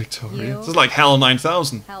sorry, Victoria. This is like HAL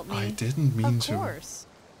 9000. Help me. I didn't mean to. Of course.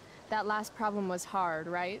 That last problem was hard,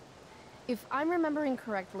 right? If I'm remembering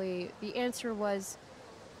correctly, the answer was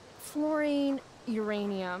fluorine,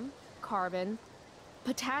 uranium, carbon,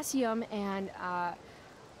 potassium, and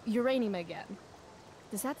uranium again.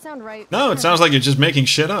 Does that sound right? No, it sounds like you're just making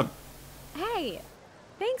shit up. Hey,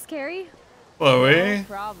 thanks, Carrie. Chloe. No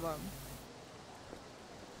problem.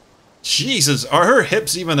 Jesus, are her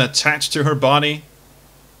hips even attached to her body?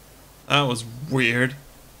 That was weird.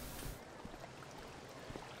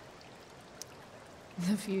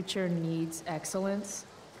 The future needs excellence.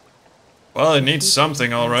 Well, it needs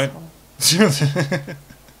something, alright.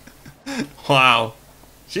 Wow.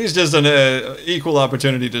 She's just an equal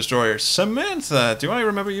opportunity destroyer. Samantha, do I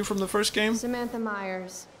remember you from the first game? Samantha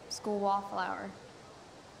Myers, school wallflower.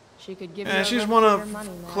 She could give you Yeah, a she's run one for of your money,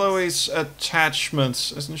 Max. Chloe's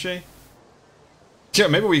attachments, isn't she? Yeah,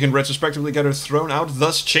 maybe we can retrospectively get her thrown out,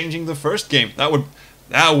 thus changing the first game. That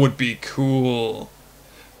would be cool.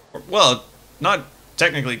 Well, not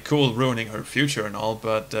technically cool ruining her future and all,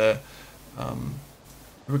 but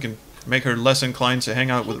we can make her less inclined to hang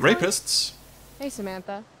out with rapists. Hey,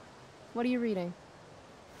 Samantha. What are you reading?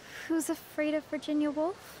 Who's Afraid of Virginia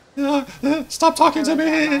Woolf? Stop talking to I read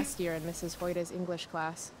that me! last year in Mrs. Hoyta's English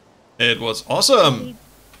class. It was awesome!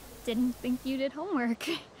 Didn't think you did homework.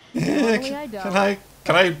 Normally I don't.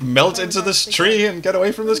 Can I melt into this tree and get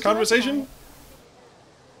away from this conversation?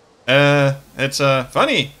 It's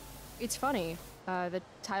funny. It's funny. The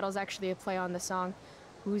title's actually a play on the song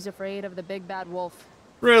Who's Afraid of the Big Bad Wolf?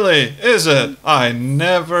 Really? Is it? I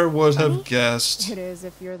never would have guessed. It is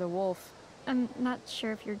if you're the wolf. I'm not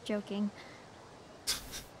sure if you're joking.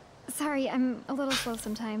 Sorry, I'm a little slow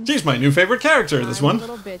sometimes. She's my new favorite character, this I'm one. a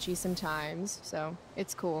little bitchy sometimes, so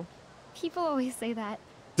it's cool. People always say that.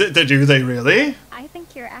 Do they really? I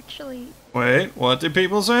think you're actually... Wait, what did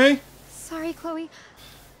people say? Sorry, Chloe.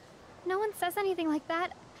 No one says anything like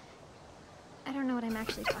that. I don't know what I'm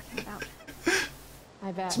actually talking about.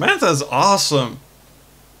 I bet. Samantha's awesome.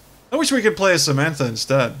 I wish we could play as Samantha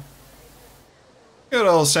instead. Good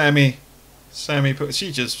old Sammy. Sammy,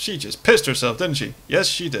 she just pissed herself, didn't she? Yes,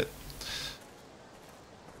 she did.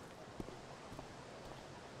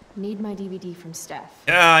 Need my DVD from Steph.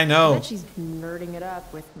 Yeah, I I know. bet she's nerding it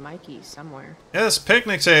up with Mikey somewhere. Yes,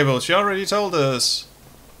 picnic table. She already told us.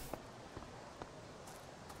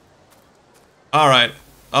 Alright.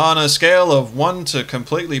 On a scale of 1 to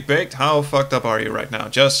completely baked, how fucked up are you right now,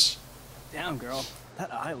 Jess? Damn, girl.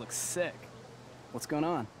 That eye looks sick. What's going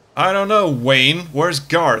on? I don't know, Wayne. Where's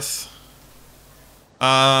Garth?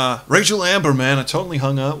 Rachel Amber, man. I totally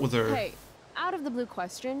hung out with her. Hey, out of the blue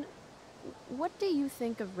question, what do you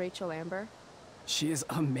think of Rachel Amber? She is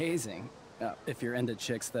amazing. If you're into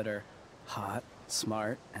chicks that are hot,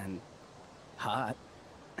 smart, and hot.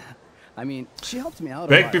 I mean, she helped me out a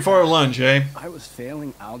Baked lot. before lunch, eh? I was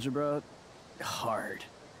failing algebra hard.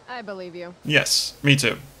 I believe you. Yes, me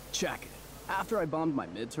too. Check it. After I bombed my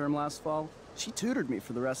midterm last fall, she tutored me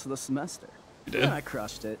for the rest of the semester. You did? And I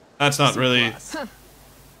crushed it. That's not C+. really...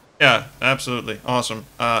 Yeah, absolutely. Awesome.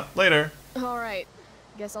 Later. Alright.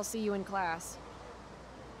 Guess I'll see you in class.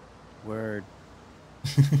 Word.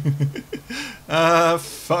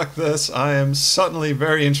 Fuck this. I am suddenly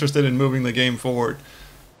very interested in moving the game forward.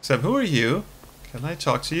 Except, who are you? Can I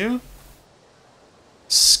talk to you?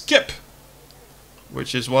 Skip!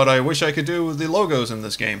 Which is what I wish I could do with the logos in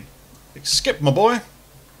this game. Skip, my boy.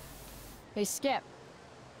 Hey, Skip.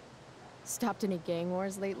 Stopped any gang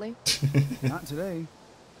wars lately? Not today.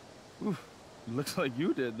 Oof, looks like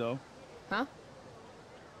you did, though. Huh?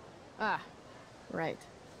 Ah, right.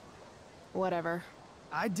 Whatever.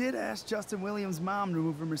 I did ask Justin Williams' mom to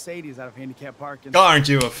move her Mercedes out of handicap parking. Aren't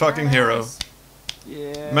you a fucking hero?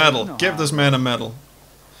 Yeah. Medal. You know Give this man a medal.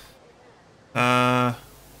 Yeah,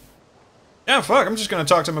 fuck. I'm just gonna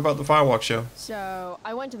talk to him about the fireworks show. So,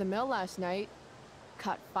 I went to the mill last night.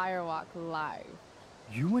 Caught Firewalk live.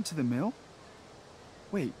 You went to the mill?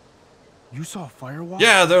 Wait, you saw Firewalk?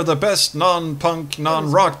 Yeah, they're the best non-punk,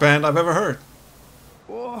 non-rock band I've ever heard.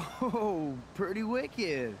 Whoa, pretty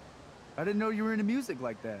wicked. I didn't know you were into music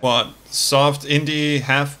like that. What? Soft indie,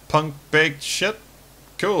 half-punk baked shit?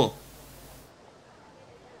 Cool.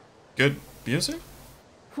 Good music?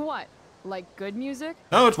 What? Like good music?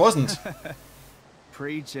 No, it wasn't.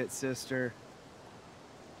 Preach it, sister.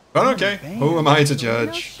 But okay, who am I to No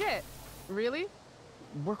judge? shit. Really?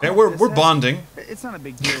 Yeah, we're bonding. It's not a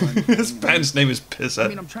big deal. This band's name is Pisshead. I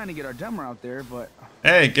mean, I'm trying to get our demo out there, but...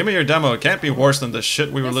 Hey, give me your demo. It can't be worse than the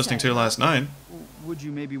shit we were listening to last night. Would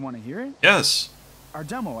you maybe want to hear it? Yes. Our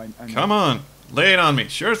demo, I mean. Come on. Lay it on me.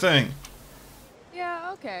 Sure thing. Yeah,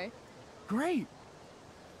 okay. Great.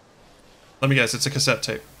 Let me guess, it's a cassette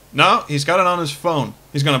tape. No, he's got it on his phone.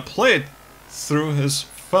 He's gonna play it through his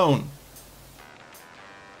phone.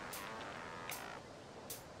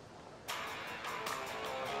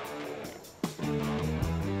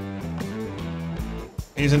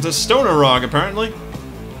 He's into stoner rock, apparently.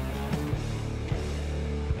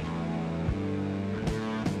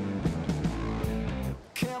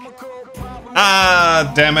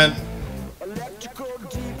 Ah, damn it.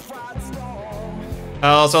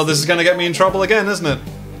 Oh, so this is gonna get me in trouble again, isn't it?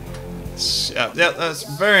 Yeah, that's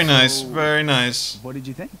very nice, very nice. What did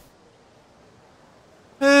you think?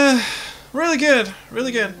 Really good,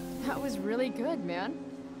 really good. That was really good, man.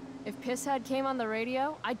 If Pisshead came on the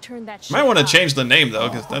radio, I'd turn that shit Might want to up. change the name though,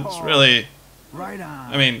 because that's really. Right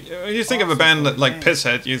on. I mean, when you think of a band like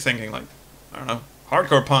Pisshead, you're thinking like, I don't know,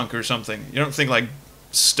 hardcore punk or something. You don't think like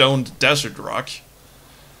stoned desert rock.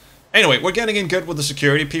 Anyway, we're getting in good with the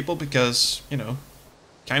security people because, you know,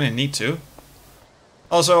 kind of need to.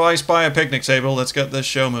 Also, I spy a picnic table. Let's get this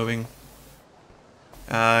show moving.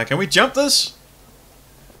 Can we jump this?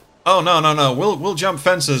 Oh no! We'll jump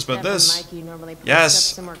fences, but this. Mikey normally posts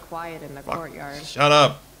Yes. up somewhere quiet in the courtyard. Shut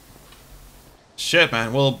up. Shit,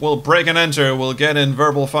 man. We'll break and enter. We'll get in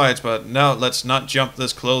verbal fights, but no, let's not jump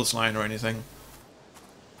this clothesline or anything.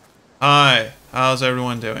 Hi. How's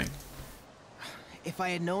everyone doing? If I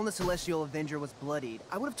had known the Celestial Avenger was bloodied,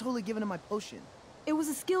 I would have totally given him my potion. It was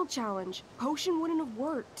a skill challenge. Potion wouldn't have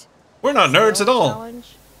worked. We're not nerds at all. Challenge?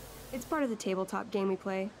 It's part of the tabletop game we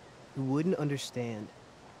play. You wouldn't understand.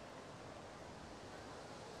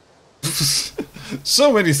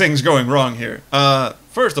 So many things going wrong here.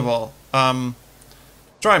 First of all,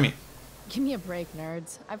 try me. Give me a break,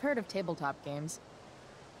 nerds. I've heard of tabletop games.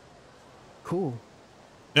 Cool.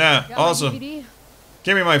 Yeah, Got my awesome. DVD.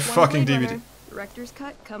 Give me my One fucking Blade DVD. Runner. Director's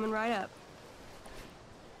cut coming right up.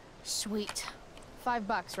 Sweet.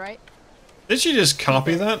 $5, right? Did she just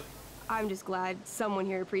copy that? I'm just glad someone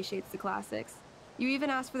here appreciates the classics. You even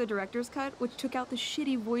asked for the director's cut, which took out the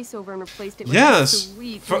shitty voiceover and replaced it with a Yes.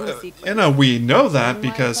 sweet dream sequence. You know, we know that One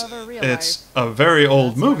life because over real it's a very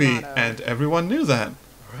old That's our movie motto. and everyone knew that.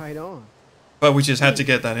 Right on. But we just had to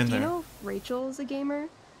get that in Do you there. know if Rachel's a gamer?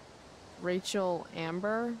 Rachel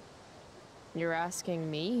Amber? You're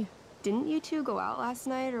asking me? Didn't you two go out last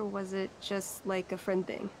night, or was it just like a friend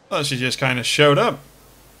thing? Well, she just kind of showed up.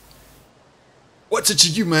 What's it to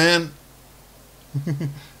you, man?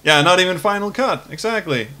 Yeah, not even final cut.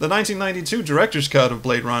 Exactly. The 1992 director's cut of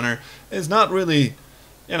Blade Runner is not really,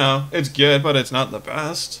 you know, it's good, but it's not the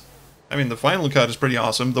best. I mean, the final cut is pretty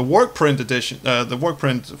awesome. The work print edition, the work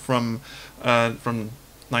print from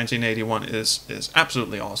 1981 is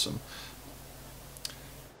absolutely awesome.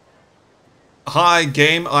 Hi,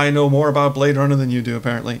 game. I know more about Blade Runner than you do,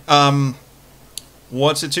 apparently.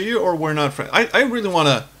 What's it to you, or we're not friends? I really want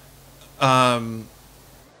to.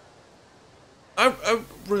 I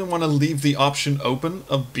really want to leave the option open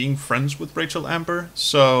of being friends with Rachel Amber,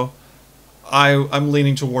 so I'm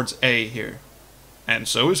leaning towards A here, and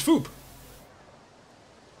so is Foop.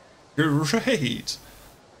 Great.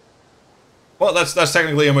 Well, that's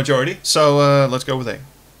technically a majority, so let's go with A.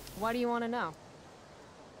 Why do you want to know?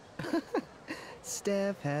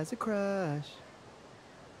 Steph has a crush.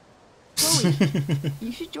 Chloe,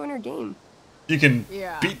 you should join our game. You can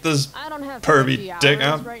Yeah. beat this I don't have pervy 50 dick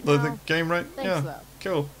hours out right of the now. game, right? Thanks, Yeah. though.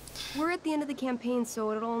 Cool. We're at the end of the campaign,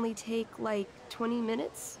 so it'll only take like 20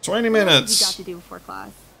 minutes. 20 What else have minutes. you got to do before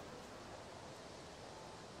class?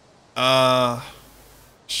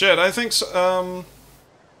 Shit, I think so,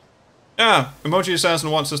 yeah, Emoji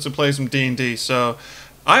Assassin wants us to play some D&D, so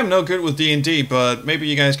I'm no good with D&D, but maybe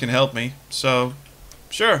you guys can help me, so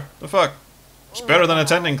sure, the fuck. It's better than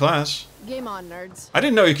attending class. Game on, nerds. I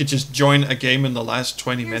didn't know you could just join a game in the last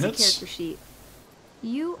 20 Here's minutes. a character sheet.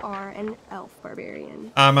 You are an elf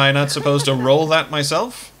barbarian. Am I not supposed to roll that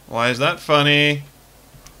myself? Why is that funny?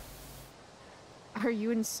 Are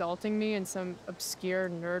you insulting me in some obscure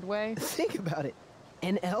nerd way? Think about it.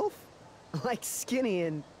 An elf? Like skinny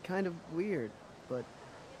and kind of weird, but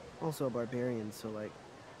also a barbarian, so like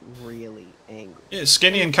really angry. Yeah,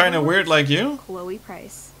 skinny and kind of weird like you? Chloe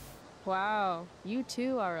Price. Wow, you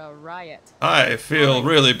two are a riot. I feel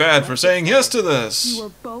really bad for saying yes to this. You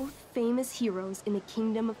are both famous heroes in the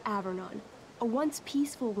kingdom of Avernon, a once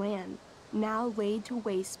peaceful land, now laid to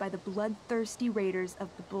waste by the bloodthirsty raiders of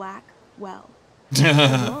the Black Well.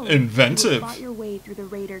 Inventive. You fought your way through the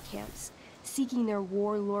raider camps, seeking their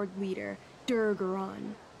warlord leader,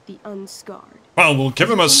 Durgaron, the Unscarred. Well, we'll give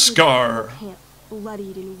him a scar. Camp,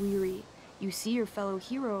 bloodied and weary, you see your fellow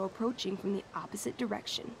hero approaching from the opposite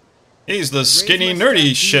direction. He's the skinny,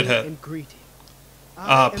 nerdy shithead.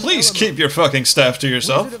 Please keep your fucking staff to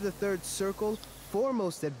yourself. Wizard of the Third Circle,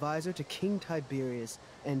 foremost advisor to King Tiberius,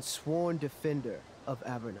 and sworn defender of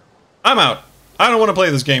Avernon. I'm out. I don't want to play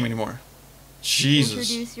this game anymore. Jesus.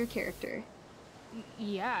 Introduce your character.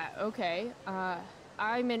 Yeah, okay.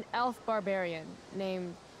 I'm an elf barbarian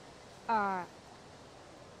named,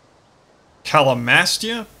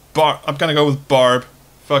 Calamastia? I'm gonna go with Barb.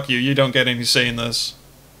 Fuck you, you don't get any say in this.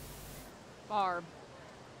 Barb.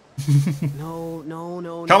 No.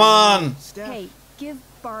 Come on! Hey, give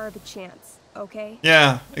Barb a chance, okay?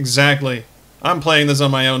 Yeah, exactly. I'm playing this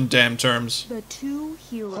on my own damn terms. The two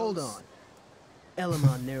heroes. Hold on.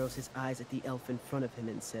 Elamon narrows his eyes at the elf in front of him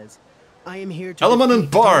and says, I am here to Elamon and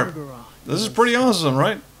defeat Barb. Durgaron, This is pretty awesome,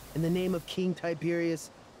 right? in the name of King Tiberius,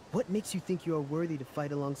 what makes you think you are worthy to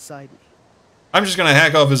fight alongside me? I'm just gonna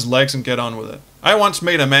hack off his legs and get on with it. I once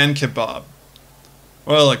made a man kebab.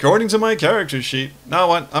 Well, according to my character sheet. Now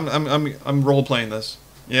what? I'm role playing this.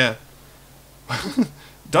 Yeah.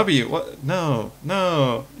 W. What? No.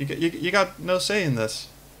 You got no say in this.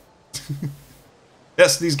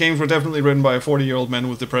 Yes, these games were definitely written by a 40-year-old man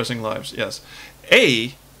with depressing lives. Yes.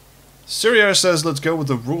 A. Syriar says let's go with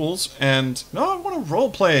the rules, and no, I want to role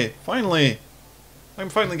play. Finally. I'm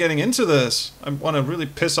finally getting into this. I want to really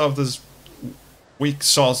piss off this weak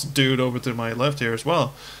sauce dude over to my left here as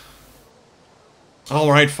well.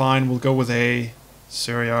 Alright, fine, we'll go with A.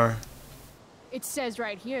 Syriar. It says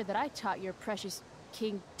right here that I taught your precious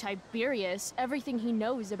King Tiberius everything he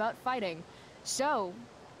knows about fighting. So,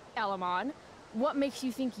 Elamon, what makes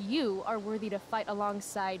you think you are worthy to fight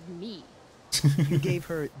alongside me? You gave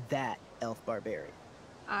her that elf barbarian.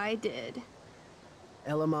 I did.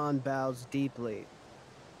 Elamon bows deeply.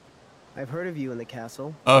 I've heard of you in the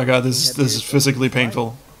castle. Oh god, this is physically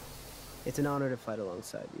painful. It's an honor to fight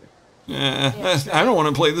alongside you. Yeah, I don't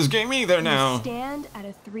want to play this game either now. You stand at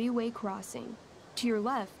a three-way crossing. To your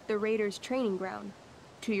left, the raiders' training ground.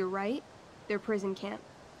 To your right, their prison camp.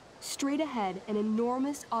 Straight ahead, an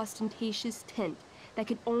enormous, ostentatious tent that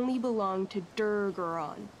could only belong to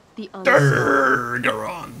Durgaron, the Unscarred.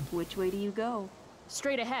 Durgaron. Which way do you go?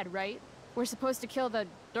 Straight ahead, right? We're supposed to kill the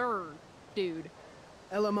dude.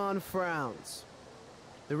 Elamon frowns.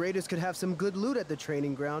 The raiders could have some good loot at the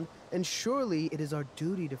training ground, and surely it is our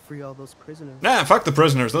duty to free all those prisoners. Nah, fuck the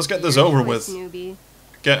prisoners. Let's get this over with. Newbie.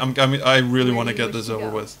 I really want to get this over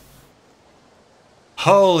with.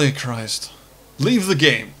 Holy Christ. Leave the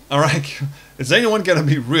game, alright? Is anyone gonna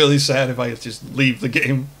be really sad if I just leave the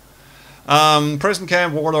game? Prison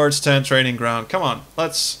camp, warlords, tent, training ground. Come on,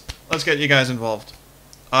 let's get you guys involved.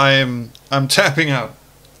 I'm tapping out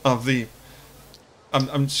of the...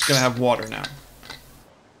 I'm just gonna have water now.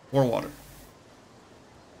 More water.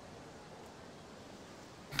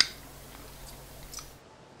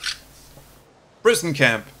 Prison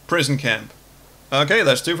camp. Prison camp. Okay,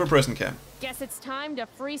 that's 2 for prison camp. Guess it's time to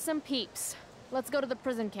free some peeps. Let's go to the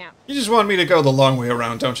prison camp. You just want me to go the long way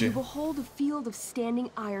around, don't You you? behold a field of standing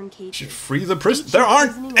iron cages. Should free the prison. There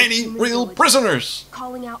aren't any real prisoners.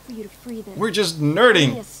 Calling out for you to free them. We're just Only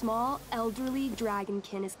nerding. a small, elderly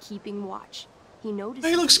dragonkin is keeping watch. He notices.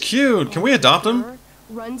 He looks cute. Can we adopt him?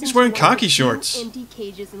 Runs He's into wearing one of the khaki 2 shorts. empty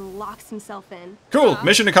cages and locks himself in. Cool.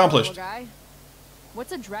 Mission accomplished. Little guy.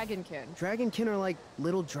 What's a dragonkin? Dragonkin are like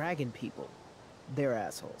little dragon people. They're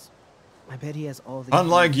assholes. I bet he has all the...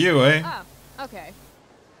 Unlike you, eh? Oh, okay.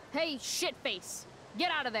 Hey, shitface.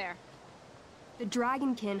 Get out of there. The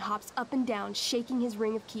dragonkin hops up and down, shaking his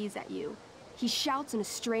ring of keys at you. He shouts in a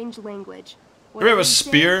strange language. Do we have a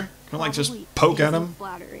spear? Can I like just poke at him?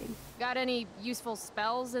 Flattering. Got any useful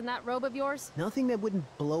spells in that robe of yours? Nothing that wouldn't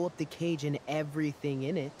blow up the cage and everything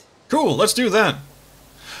in it. Cool, let's do that.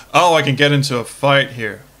 Oh, I can get into a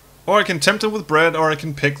here. Or I can tempt him with bread, or I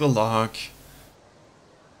can pick the lock.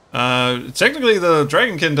 Technically the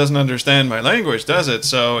dragonkin doesn't understand my language, does it?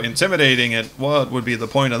 So intimidating it, what would be the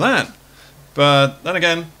point of that? But then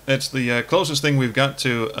again, it's the closest thing we've got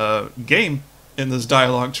to a game in this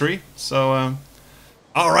dialogue tree. So,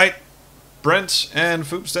 alright. Brent and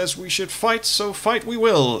Foop says we should fight, so fight we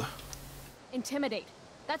will. Intimidate.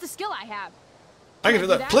 That's a skill I have. I can do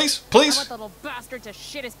that. Please, please. I want the little bastard to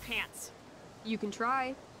shit his pants. You can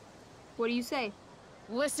try. What do you say?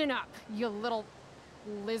 Listen up, you little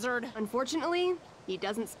lizard. Unfortunately, he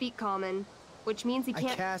doesn't speak common, which means he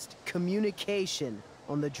can't— I cast communication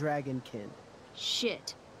on the dragonkin.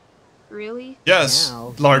 Shit. Really? Yes,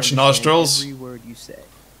 Now, large nostrils. Every word you say.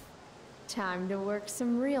 Time to work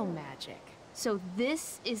some real magic. So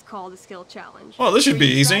this is called a skill challenge. Well, this should be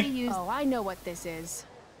easy. Oh, I know what this is.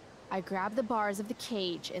 I grab the bars of the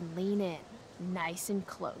cage and lean in, nice and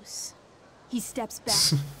close. He steps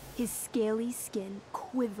back, his scaly skin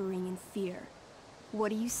quivering in fear. What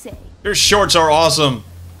do you say? Your shorts are awesome.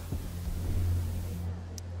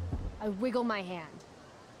 I wiggle my hand.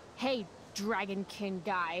 Hey, dragonkin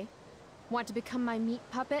guy. Want to become my meat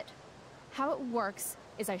puppet? How it works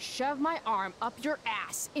is I shove my arm up your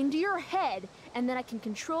ass into your head, and then I can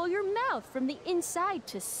control your mouth from the inside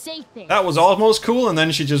to say things. That was almost cool, and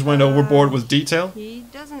then she just went overboard with detail. He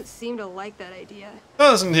doesn't seem to like that idea.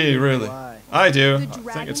 Doesn't he, really? I do. I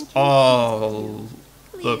think it's all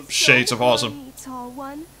the shades of awesome. Tall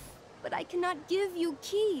one, but I cannot give you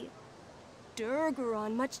key.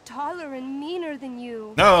 Durgaron, much taller and meaner than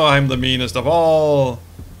you. No, I'm the meanest of all.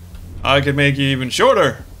 I could make you even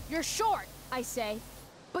shorter. You're short, I say.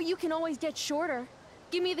 But you can always get shorter.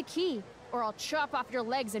 Give me the key, or I'll chop off your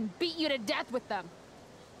legs and beat you to death with them.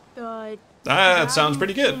 That sounds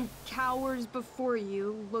pretty good. He cowers before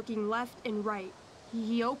you, looking left and right.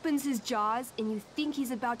 He opens his jaws, and you think he's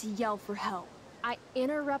about to yell for help. I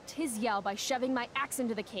interrupt his yell by shoving my axe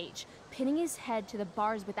into the cage, pinning his head to the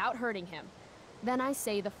bars without hurting him. Then I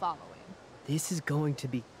say the following. This is going to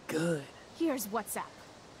be good. Here's what's up.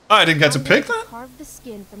 I didn't get to pick that? Carve the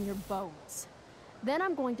skin from your bones. Then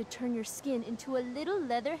I'm going to turn your skin into a little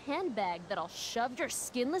leather handbag that I'll shove your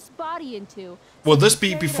skinless body into. Will this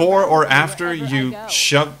be before or after you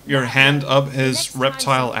shove your hand up his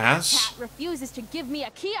reptile ass? Cat refuses to give me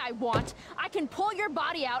a key I want. I can pull your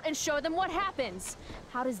body out and show them what happens.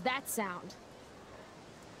 How does that sound?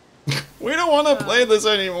 We don't want to play this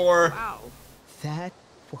anymore. Wow. That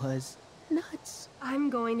was nuts.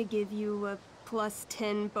 I'm going to give you a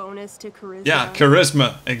 +10 bonus to charisma. Yeah,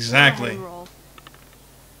 charisma, exactly.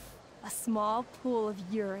 A small pool of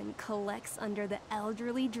urine collects under the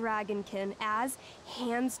elderly dragonkin as,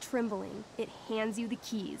 hands trembling, it hands you the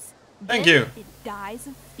keys. Thank Then you. It dies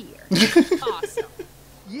of fear. Awesome.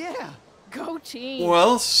 Yeah. Go team.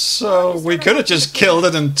 Well, so we could have just killed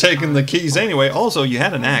it and taken the keys anyway. Also, you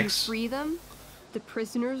had an When axe. you free them, the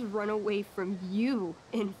prisoners run away from you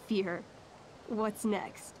in fear. What's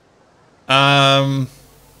next? Well,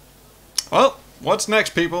 what's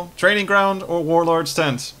next, people? Training ground or Warlord's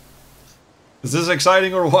tent? Is this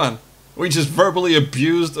exciting or what? We just verbally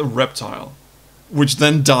abused a reptile, which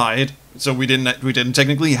then died. So we didn't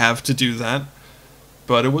technically have to do that,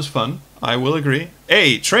 but it was fun. I will agree.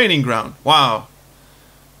 Hey, training ground. Wow.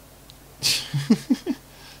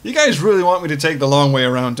 You guys really want me to take the long way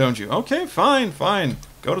around, don't you? Okay, fine, fine.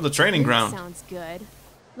 Go to the training ground. Sounds good.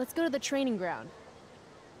 Let's go to the training ground.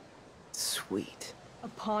 Sweet.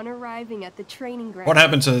 Upon arriving at the training ground, What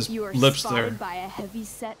happened to his you are lips spotted there? by a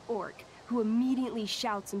heavy-set orc who immediately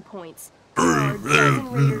shouts and points. There are a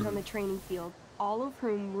dozen raiders on the training field, all of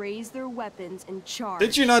whom raise their weapons and charge.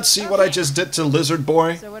 Did you not see what I just did to Lizard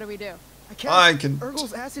Boy? So what do we do? I can.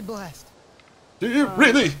 Urgel's acid blast. Do you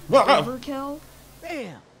really? Wow. Overkill?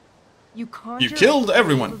 Bam. You conjure killed a wave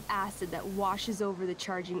everyone. of acid that washes over the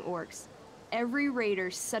charging orcs. Every raider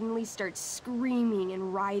suddenly starts screaming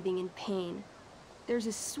and writhing in pain. There's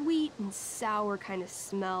a sweet and sour kind of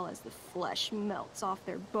smell as the flesh melts off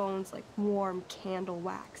their bones like warm candle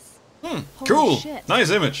wax. Holy Cool. shit. Nice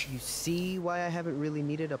image. You see why I haven't really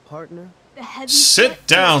needed a partner? The heavy Sit set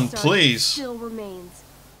down, sergeant please. Still remains.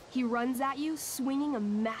 He runs at you, swinging a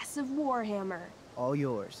massive warhammer. All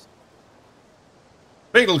yours.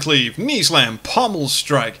 Bagel cleave, knee slam, pommel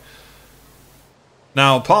strike.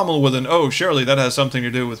 Now, pommel with an O, surely that has something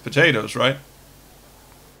to do with potatoes, right?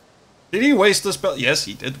 Did he waste the spell? Yes,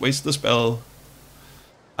 he did waste the spell.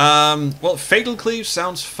 Well, Fatal Cleave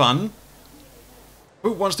sounds fun.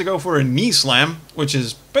 Who wants to go for a knee slam, which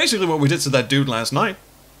is basically what we did to that dude last night.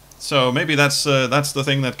 So maybe that's the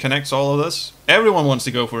thing that connects all of this. Everyone wants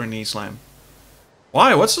to go for a knee slam.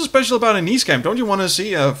 Why? What's so special about a knee slam? Don't you want to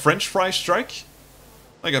see a French fry strike?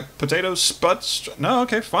 Like a potato spud? No,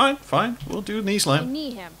 okay, fine. We'll do knee I slam.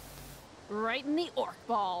 knee him. Right in the orc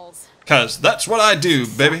balls. Cause that's what I do,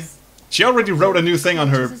 baby. She already wrote a new thing on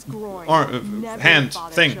her hand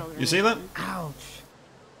thing. You see that? Ouch.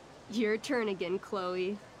 Your turn again,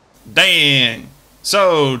 Chloe. Dang.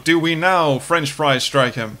 So, do we now French fry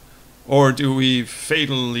strike him? Or do we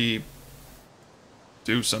fatally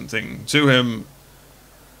do something to him?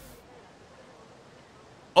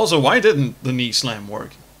 Also, why didn't the knee slam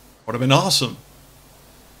work? Would have been awesome.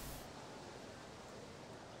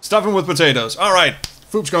 Stuff him with potatoes. Alright,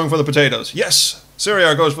 Foop's going for the potatoes. Yes!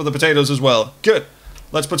 Siriar goes for the potatoes as well. Good.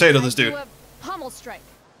 Let's potato this dude. I do a pommel strike.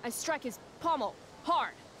 I strike his pommel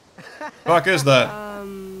hard. Fuck is that?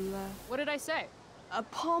 What did I say? A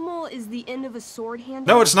pommel is the end of a sword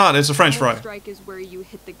handle. No, it's not. It's a French fry. Strike is where you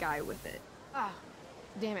hit the guy with it. Ah,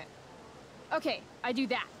 damn it. Okay, I do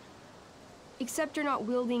that. Except you're not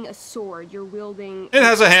wielding a sword, you're wielding... It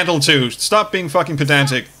has a handle too. Stop being fucking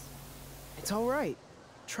pedantic. It's alright.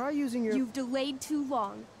 Try using your... You've delayed too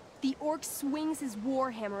long. The orc swings his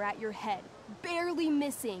warhammer at your head, barely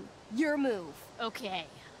missing. Your move. Okay,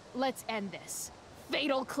 let's end this.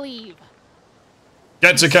 Fatal Cleave.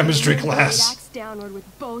 Get to chemistry Blade class. axe downward with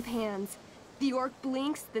both hands. The orc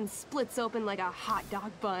blinks, then splits open like a hot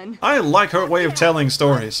dog bun. I like her way of telling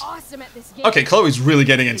stories. Awesome at this game. Okay, Chloe's really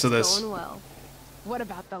getting into It's this. going well. What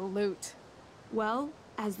about the loot? Well,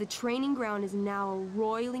 as the training ground is now a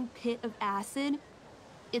roiling pit of acid,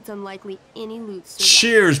 it's unlikely any loot survives.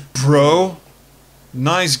 Cheers, bro.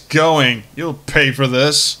 Nice going. You'll pay for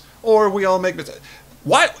this. Or we all make...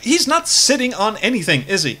 Why? He's not sitting on anything,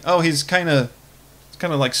 is he? Oh, he's kind of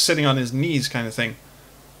like sitting on his knees kind of thing.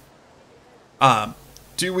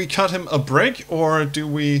 Do we cut him a break, or do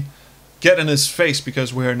we get in his face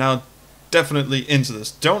because we are now definitely into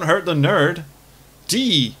this? Don't hurt the nerd.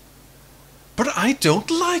 D. But I don't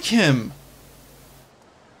like him.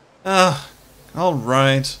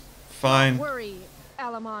 Alright. Fine. Don't worry,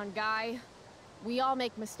 Alamon guy. We all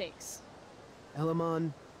make mistakes.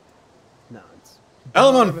 Elamon nods.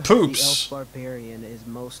 Elamon The poops. elf barbarian is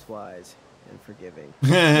most wise and forgiving.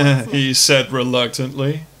 He said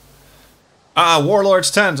reluctantly.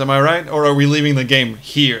 Warlord's tent, am I right? Or are we leaving the game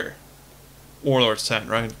here? Warlord's tent,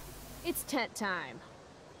 right? It's tent time.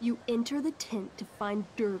 You enter the tent to find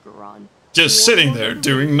Durgaron. Just sitting there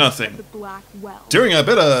doing nothing. The Black Well. Doing a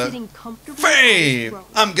bit of Sitting comfortably on his fame. throne.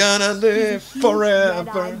 I'm gonna live He's a huge forever.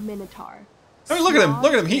 red-eyed minotaur. I mean, look at him.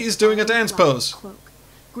 Look at him. He's doing a dance pose. Cloak,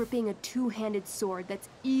 gripping a two-handed sword that's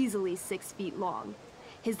easily 6 feet long.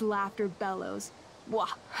 His laughter bellows. Wah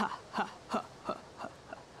ha ha ha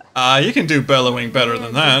ha. You can do bellowing better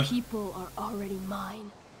than that. People are already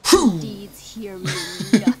mine. Your deeds here mean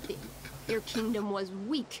nothing. Your kingdom was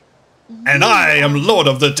weak. And I am Lord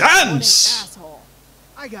of the Dance! Asshole.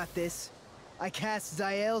 I got this. I cast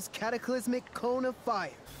Zael's cataclysmic cone of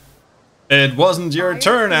fire. It wasn't your Fire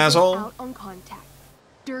turn, fizzles asshole. Out on contact.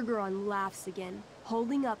 Durgaron laughs again,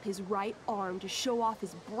 holding up his right arm to show off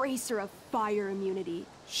his bracer of fire immunity.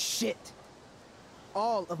 Shit.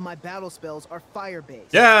 All of my battle spells are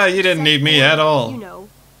fire-based. Yeah, you didn't need me at all. You know,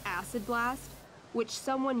 Acid Blast, which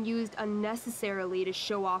someone used unnecessarily to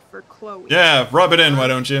show off for Chloe. Yeah, rub it in, why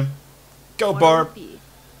don't you? Go, Barb.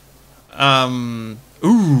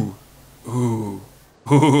 Ooh.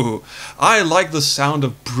 I like the sound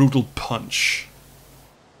of Brutal Punch.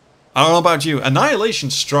 I don't know about you. Annihilation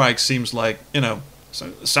Strike seems like,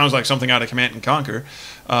 sounds like something out of Command and Conquer.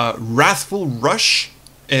 Wrathful Rush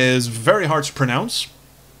is very hard to pronounce.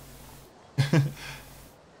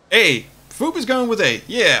 A. Foop is going with A.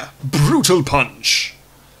 Yeah. Brutal Punch.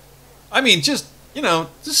 I mean, just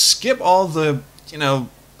skip all the,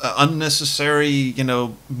 unnecessary,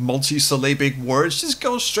 multisyllabic words. Just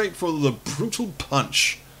go straight for the Brutal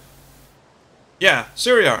Punch. Yeah,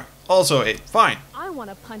 Siriar. Also A. Fine. I want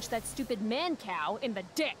to punch that stupid man cow in the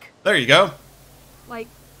dick. There you go. Like,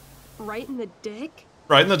 right in the dick?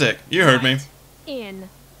 Right in the dick. You heard me. In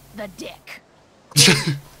the dick.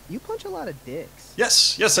 You punch a lot of dicks.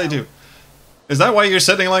 Yes, I do. Is that why you're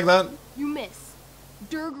sitting like that? You miss.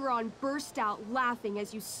 Durgaron burst out laughing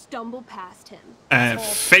as you stumble past him. And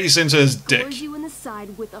face into his dick. Gores you in the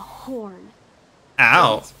side with a horn.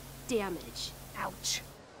 Ow. Eight damage. Ouch.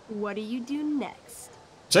 What do you do next?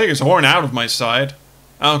 Take his horn out of my side.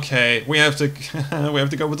 Okay, we have to we have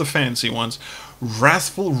to go with the fancy ones.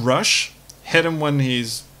 Wrathful Rush. Hit him when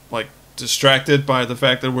he's like distracted by the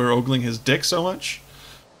fact that we're ogling his dick so much.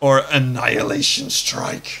 Or Annihilation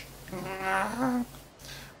Strike.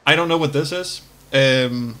 I don't know what this is.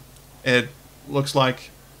 It looks like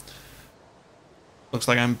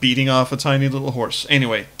I'm beating off a tiny little horse.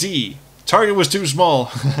 Anyway, D. Target was too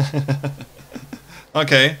small.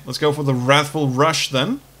 Okay, let's go for the Wrathful Rush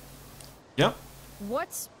then. Yep.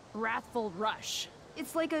 What's Wrathful Rush?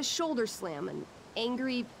 It's like a shoulder slam, an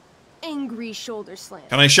angry shoulder slam.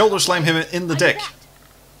 Can I shoulder slam him in the dick?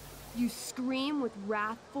 You scream with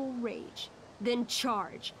wrathful rage, then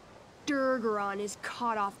charge. Durgaron is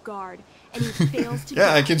caught off guard, and he fails to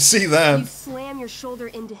Yeah, I can see that. You slam your shoulder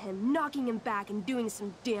into him, knocking him back and doing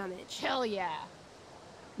some damage. Hell yeah.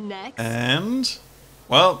 Next. And,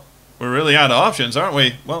 well, we're really out of options, aren't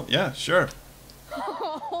we? Well, yeah, sure.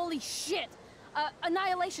 Holy shit!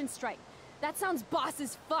 Annihilation Strike. That sounds boss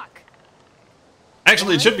as fuck.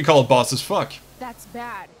 Actually, it should be called Boss as Fuck. That's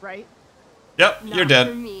bad, right? Yep, Not you're dead.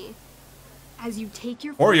 For me. As you take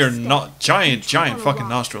your Or first you're step, not giant you trip on a fucking rock,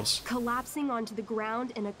 nostrils. collapsing onto the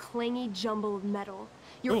ground in a clangy jumble of metal.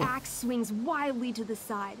 Your Ooh. axe swings wildly to the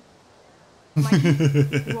side.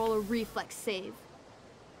 Mikey, roll a reflex save.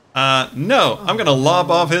 No, I'm gonna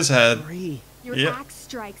lob off his head. Your Yep. axe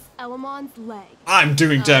strikes Elamon's leg. I'm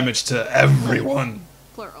doing damage to everyone.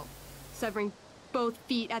 Plural. Severing both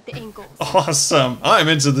feet at the ankles. Awesome. I'm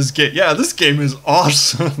into this game. Yeah, this game is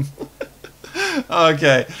awesome.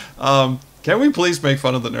 Okay. Can we please make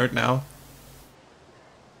fun of the nerd now?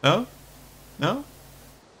 No? No?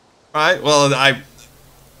 Right, well, I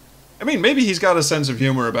mean, maybe he's got a sense of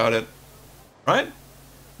humor about it. Right?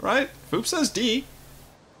 Right? Foop says D.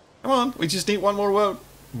 Come on, we just need one more vote.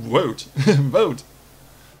 Vote. Vote.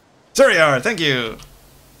 Suriar, thank you.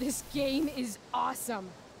 This game is awesome.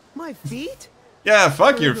 My feet? Yeah,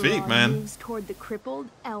 fuck your Durgaron feet, man. moves toward the crippled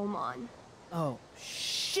Elmon. Oh,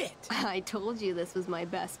 shit. I told you this was my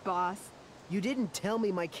best boss. You didn't tell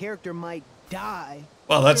me my character might die.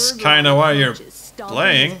 Well, that's Durgaron kind of why you're punches, stomping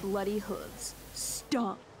playing. his bloody hooves.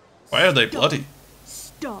 Stomp. Why are they Stomp. bloody?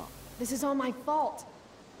 Stomp. This is all my fault.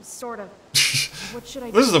 Sort of. What should I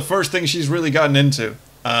do? This is the first thing she's really gotten into.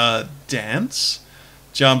 Dance?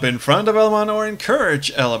 Jump in front of Elmon or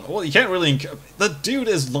encourage Elmon? Well, you can't really the dude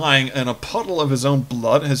is lying in a puddle of his own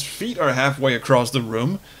blood. His feet are halfway across the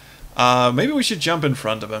room. Maybe we should jump in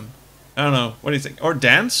front of him. I don't know. What do you think? Or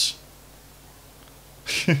dance?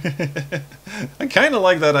 I kind of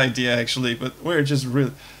like that idea, actually, but we're just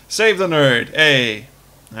really... Save the nerd. Hey.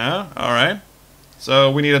 Yeah, alright.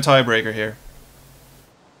 So, we need a tiebreaker here.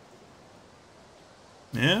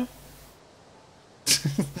 Yeah?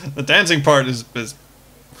 The dancing part is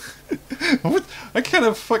what? I kind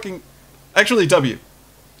of fucking... Actually, W.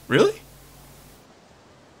 Really?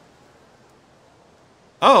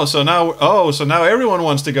 Oh, so now everyone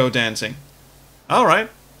wants to go dancing. Alright.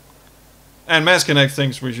 And Mass Connect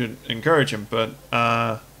thinks we should encourage him, but,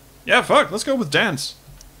 yeah, fuck, let's go with dance.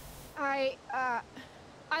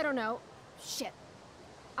 I don't know. Shit.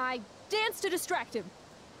 I dance to distract him.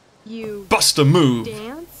 You Bust a move.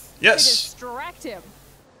 dance? Yes. To distract him.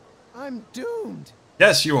 I'm doomed.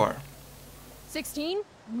 Yes, you are. 16?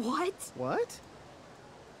 What? What?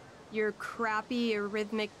 Your crappy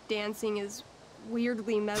arrhythmic dancing is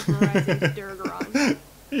weirdly mesmerizing to Durgaron.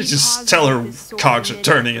 You just tell her cogs are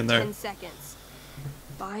turning in there. 10 seconds.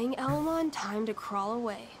 Buying Elmon time to crawl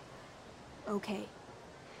away. Okay.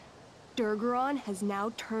 Durgaron has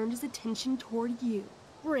now turned his attention toward you.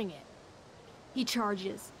 Bring it. He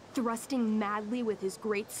charges, thrusting madly with his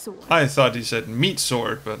great sword. I thought he said meat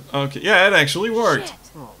sword, but okay. Yeah, it actually worked. Shit.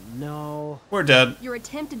 Oh, no. We're dead. Your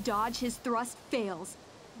attempt to dodge his thrust fails.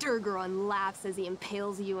 Durgaron laughs as he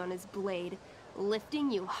impales you on his blade,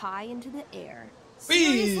 lifting you high into the air.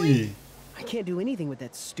 Seriously? I can't do anything with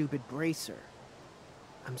that stupid bracer.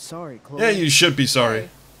 I'm sorry, Chloe. Yeah, you should be sorry.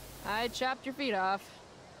 I chopped your feet off.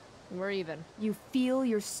 We're even. You feel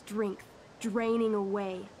your strength draining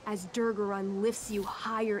away as Durgaron lifts you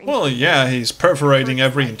higher into Well, the yeah, air. he's perforating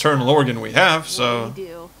every internal organ we have, so... What do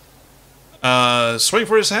you do? Swing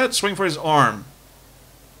for his head, swing for his arm.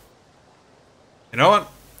 You know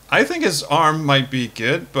what? I think his arm might be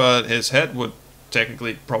good, but his head would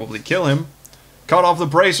technically probably kill him. Cut off the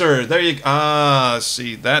bracer. There you... Ah,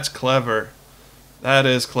 see, that's clever. That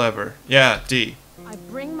is clever. Yeah, D. I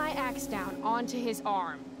bring my axe down onto his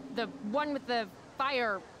arm. The one with the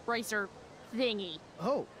fire bracer thingy.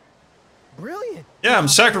 Oh, brilliant. Yeah, I'm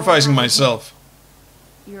sacrificing myself.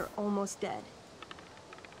 You're almost dead.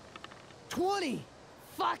 20.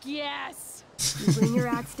 Fuck yes! You bring your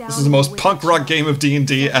axe down. This is the most with punk a rock chop. game of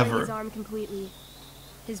D&D Severing ever. His arm completely.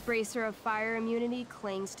 His bracer of fire immunity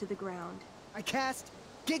clings to the ground. I cast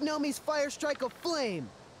Gignomi's Fire Strike of Flame.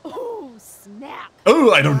 Oh, snap!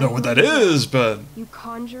 Oh, I don't know what that is, but... You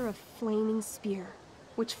conjure a flaming spear,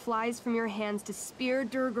 which flies from your hands to spear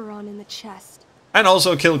Durgaron in the chest. And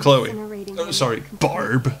also kill Chloe. Incinerating Oh, him sorry,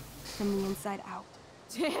 Barb. from the inside out.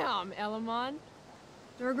 Damn, Elamon.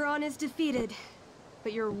 Durgaron is defeated,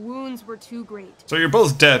 but your wounds were too great. So you're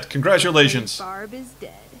both dead. Congratulations. Barb is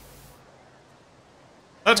dead.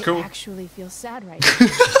 That's cool. I actually feel sad right now.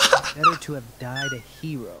 Better to have died a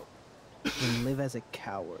hero than live as a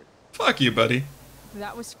coward. Fuck you, buddy.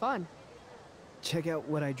 That was fun. Check out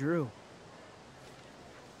what I drew.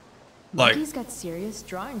 Like, Monkey's got serious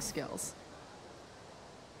drawing skills.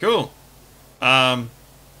 cool.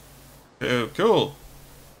 Cool.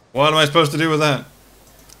 What am I supposed to do with that?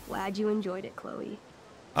 Glad you enjoyed it, Chloe.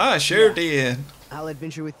 I sure did. I'll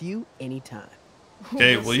adventure with you anytime.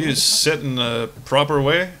 Okay, will you sit in a proper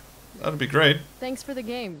way? That'd be great. Thanks for the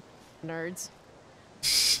game, nerds.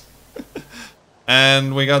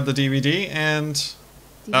 And we got the DVD, and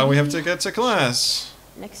now we have to get to class.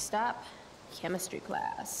 Next stop, chemistry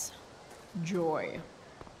class. Joy.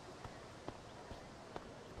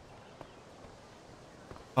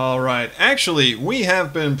 Alright, actually, we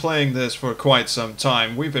have been playing this for quite some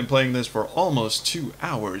time. We've been playing this for almost 2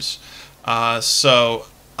 hours. So,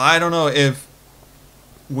 I don't know if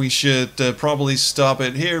we should probably stop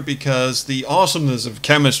it here, because the awesomeness of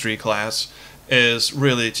chemistry class is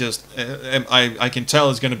really just, I can tell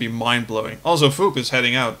it's going to be mind-blowing. Also, Foop is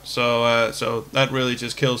heading out, so so that really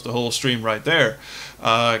just kills the whole stream right there.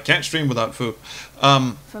 Can't stream without Foop.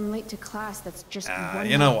 From late to class, that's just one.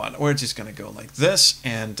 You know what? We're just gonna go like this,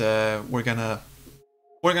 and we're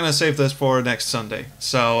gonna save this for next Sunday.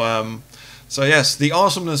 So so yes, the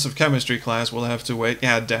awesomeness of chemistry class will have to wait.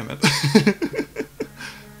 Yeah, damn it.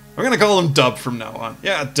 We're gonna call him Dub from now on.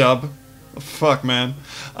 Yeah, Dub. Fuck, man.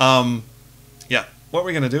 Yeah, what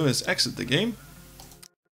we're gonna do is exit the game.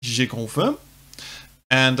 J'ai confirm.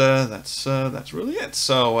 And that's really it.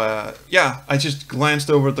 So yeah, I just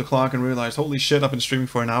glanced over at the clock and realized, holy shit, I've been streaming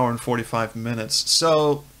for 1 hour and 45 minutes.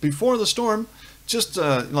 So before the storm, just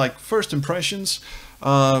like first impressions,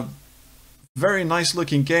 very nice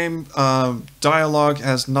looking game. Dialogue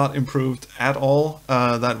has not improved at all.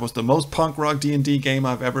 That was the most punk rock D&D game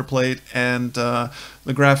I've ever played, and the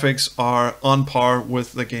graphics are on par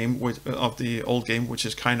with the game of the old game, which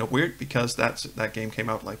is kind of weird because that game came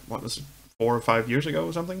out like, what was it, 4 or 5 years ago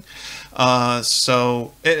or something.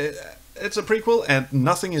 So it's a prequel, and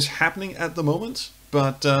nothing is happening at the moment,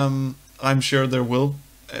 but I'm sure there will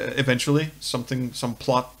eventually some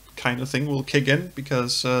plot kind of thing will kick in,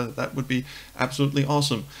 because that would be absolutely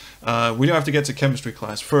awesome. We do have to get to chemistry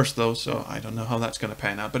class first though, so I don't know how that's going to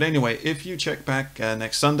pan out. But anyway, if you check back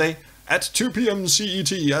next Sunday at 2 p.m.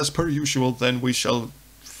 CET as per usual, then we shall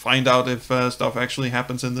find out if stuff actually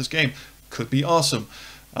happens in this game. Could be awesome.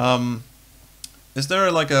 Is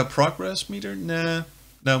there like a progress meter? Nah.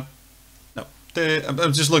 No.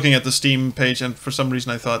 I'm just looking at the Steam page, and for some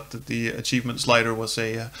reason I thought that the achievement slider was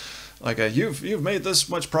a like a you've made this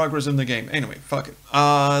much progress in the game. Anyway, fuck it.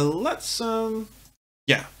 Let's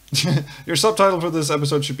yeah. Your subtitle for this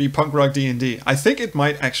episode should be Punk Rock D&D. I think it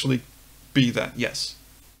might actually be that. Yes,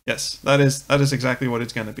 that is exactly what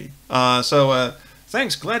it's gonna be. So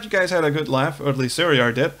thanks. Glad you guys had a good laugh, or at least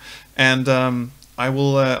Siriar did, and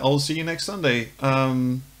I'll see you next Sunday.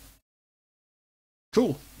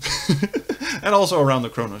 Cool. And also around the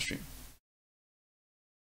Chrono stream.